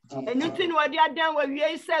enu ti no wodi adan wa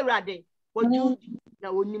wie se Awurade wodi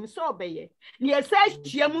na wonim so obeye ne esa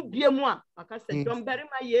hyiamu biemu a akase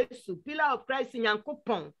domberima Yesu pillar of Christ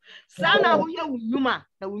Nyankopon sana wo ye wunuma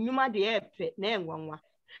na wunuma de efe na enwanwa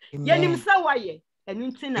yenim sa waye enu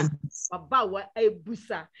ntina baba wa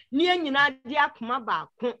ebusa ni enyina de akoma ba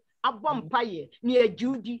ko abompaye ni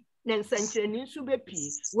ejudi na nsankyereni nso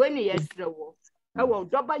bepi we ne yesrewo ewo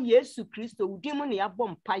doba Yesu Kristo udimu ne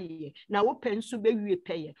abompaye na wo penso be wie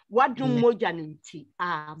peye wadum moja nti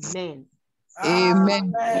amen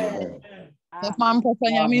Amen. Of man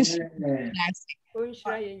propanya means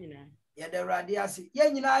onshira yenyina Ye de Awurade ase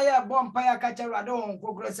yenyina ye bompaya ka che Awurade won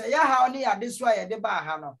kokoro se ya ha oni ade so a ye de ba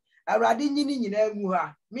ha no Awurade nyini nyina agu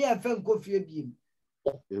ha me efe nkofie biem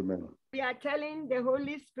Amen. We are telling the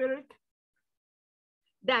Holy Spirit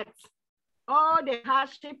that all the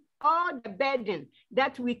hardship, all the burden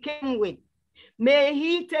that we came with, may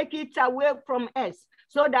He take it away from us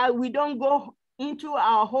so that we don't go into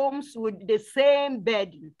our homes with the same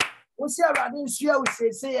burden.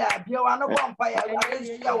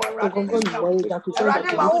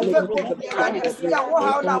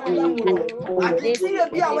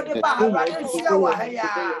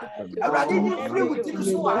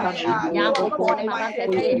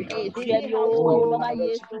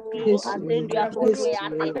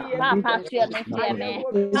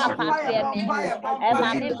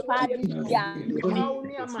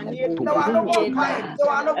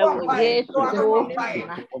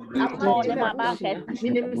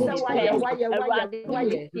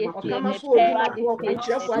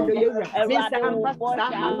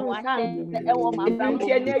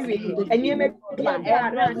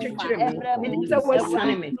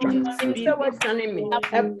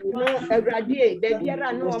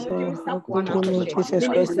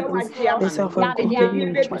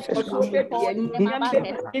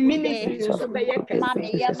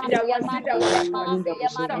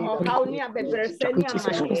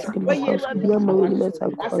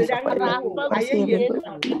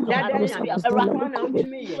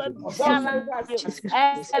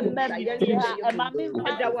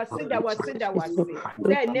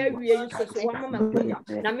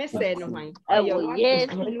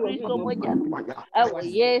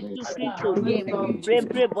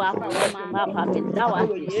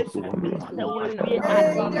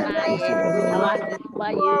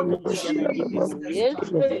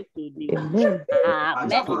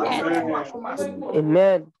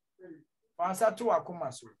 Amen.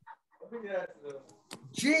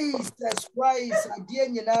 Jesus Christ,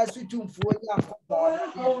 again, you know, sweet to for you.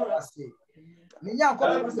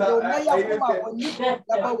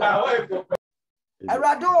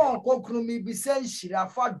 Radon kokrumi bisen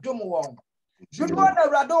shirafa domwon. Judwa na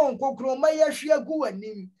radon kokroma ya hwiagu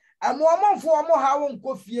anim. Amoamonfo omo hawo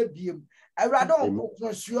nkofie biem. Radon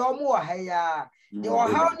kokron suo omo haya. De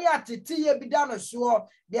ohaw ni atete ye bida no so,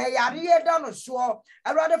 de yare ye da no so.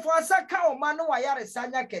 Rade fo asaka o ma no wayare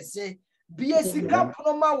sanya kese. Bie sika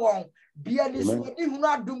pnoma won. Bie ni so di hunu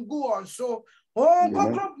adumgu won so.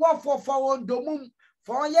 Kokron po fo won domum.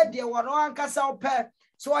 Fo ye de wono ankasa ope.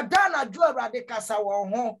 So Adana do Rade Casa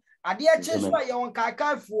home. Adia Chiswa yon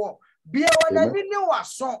kakafo. Be on a new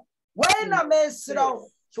son. When a man slow.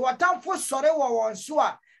 So a time for sorry one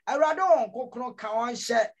swa. I rather on Kokron Kawan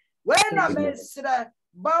shed. When a man said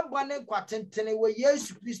Bambane Quatentene were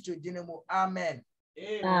yes, please to Dinamo. Amen.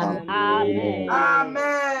 Amen.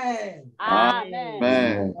 Amen.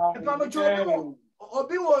 Amen. If I'm a child,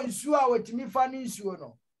 Obi won sua with me fanning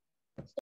suno.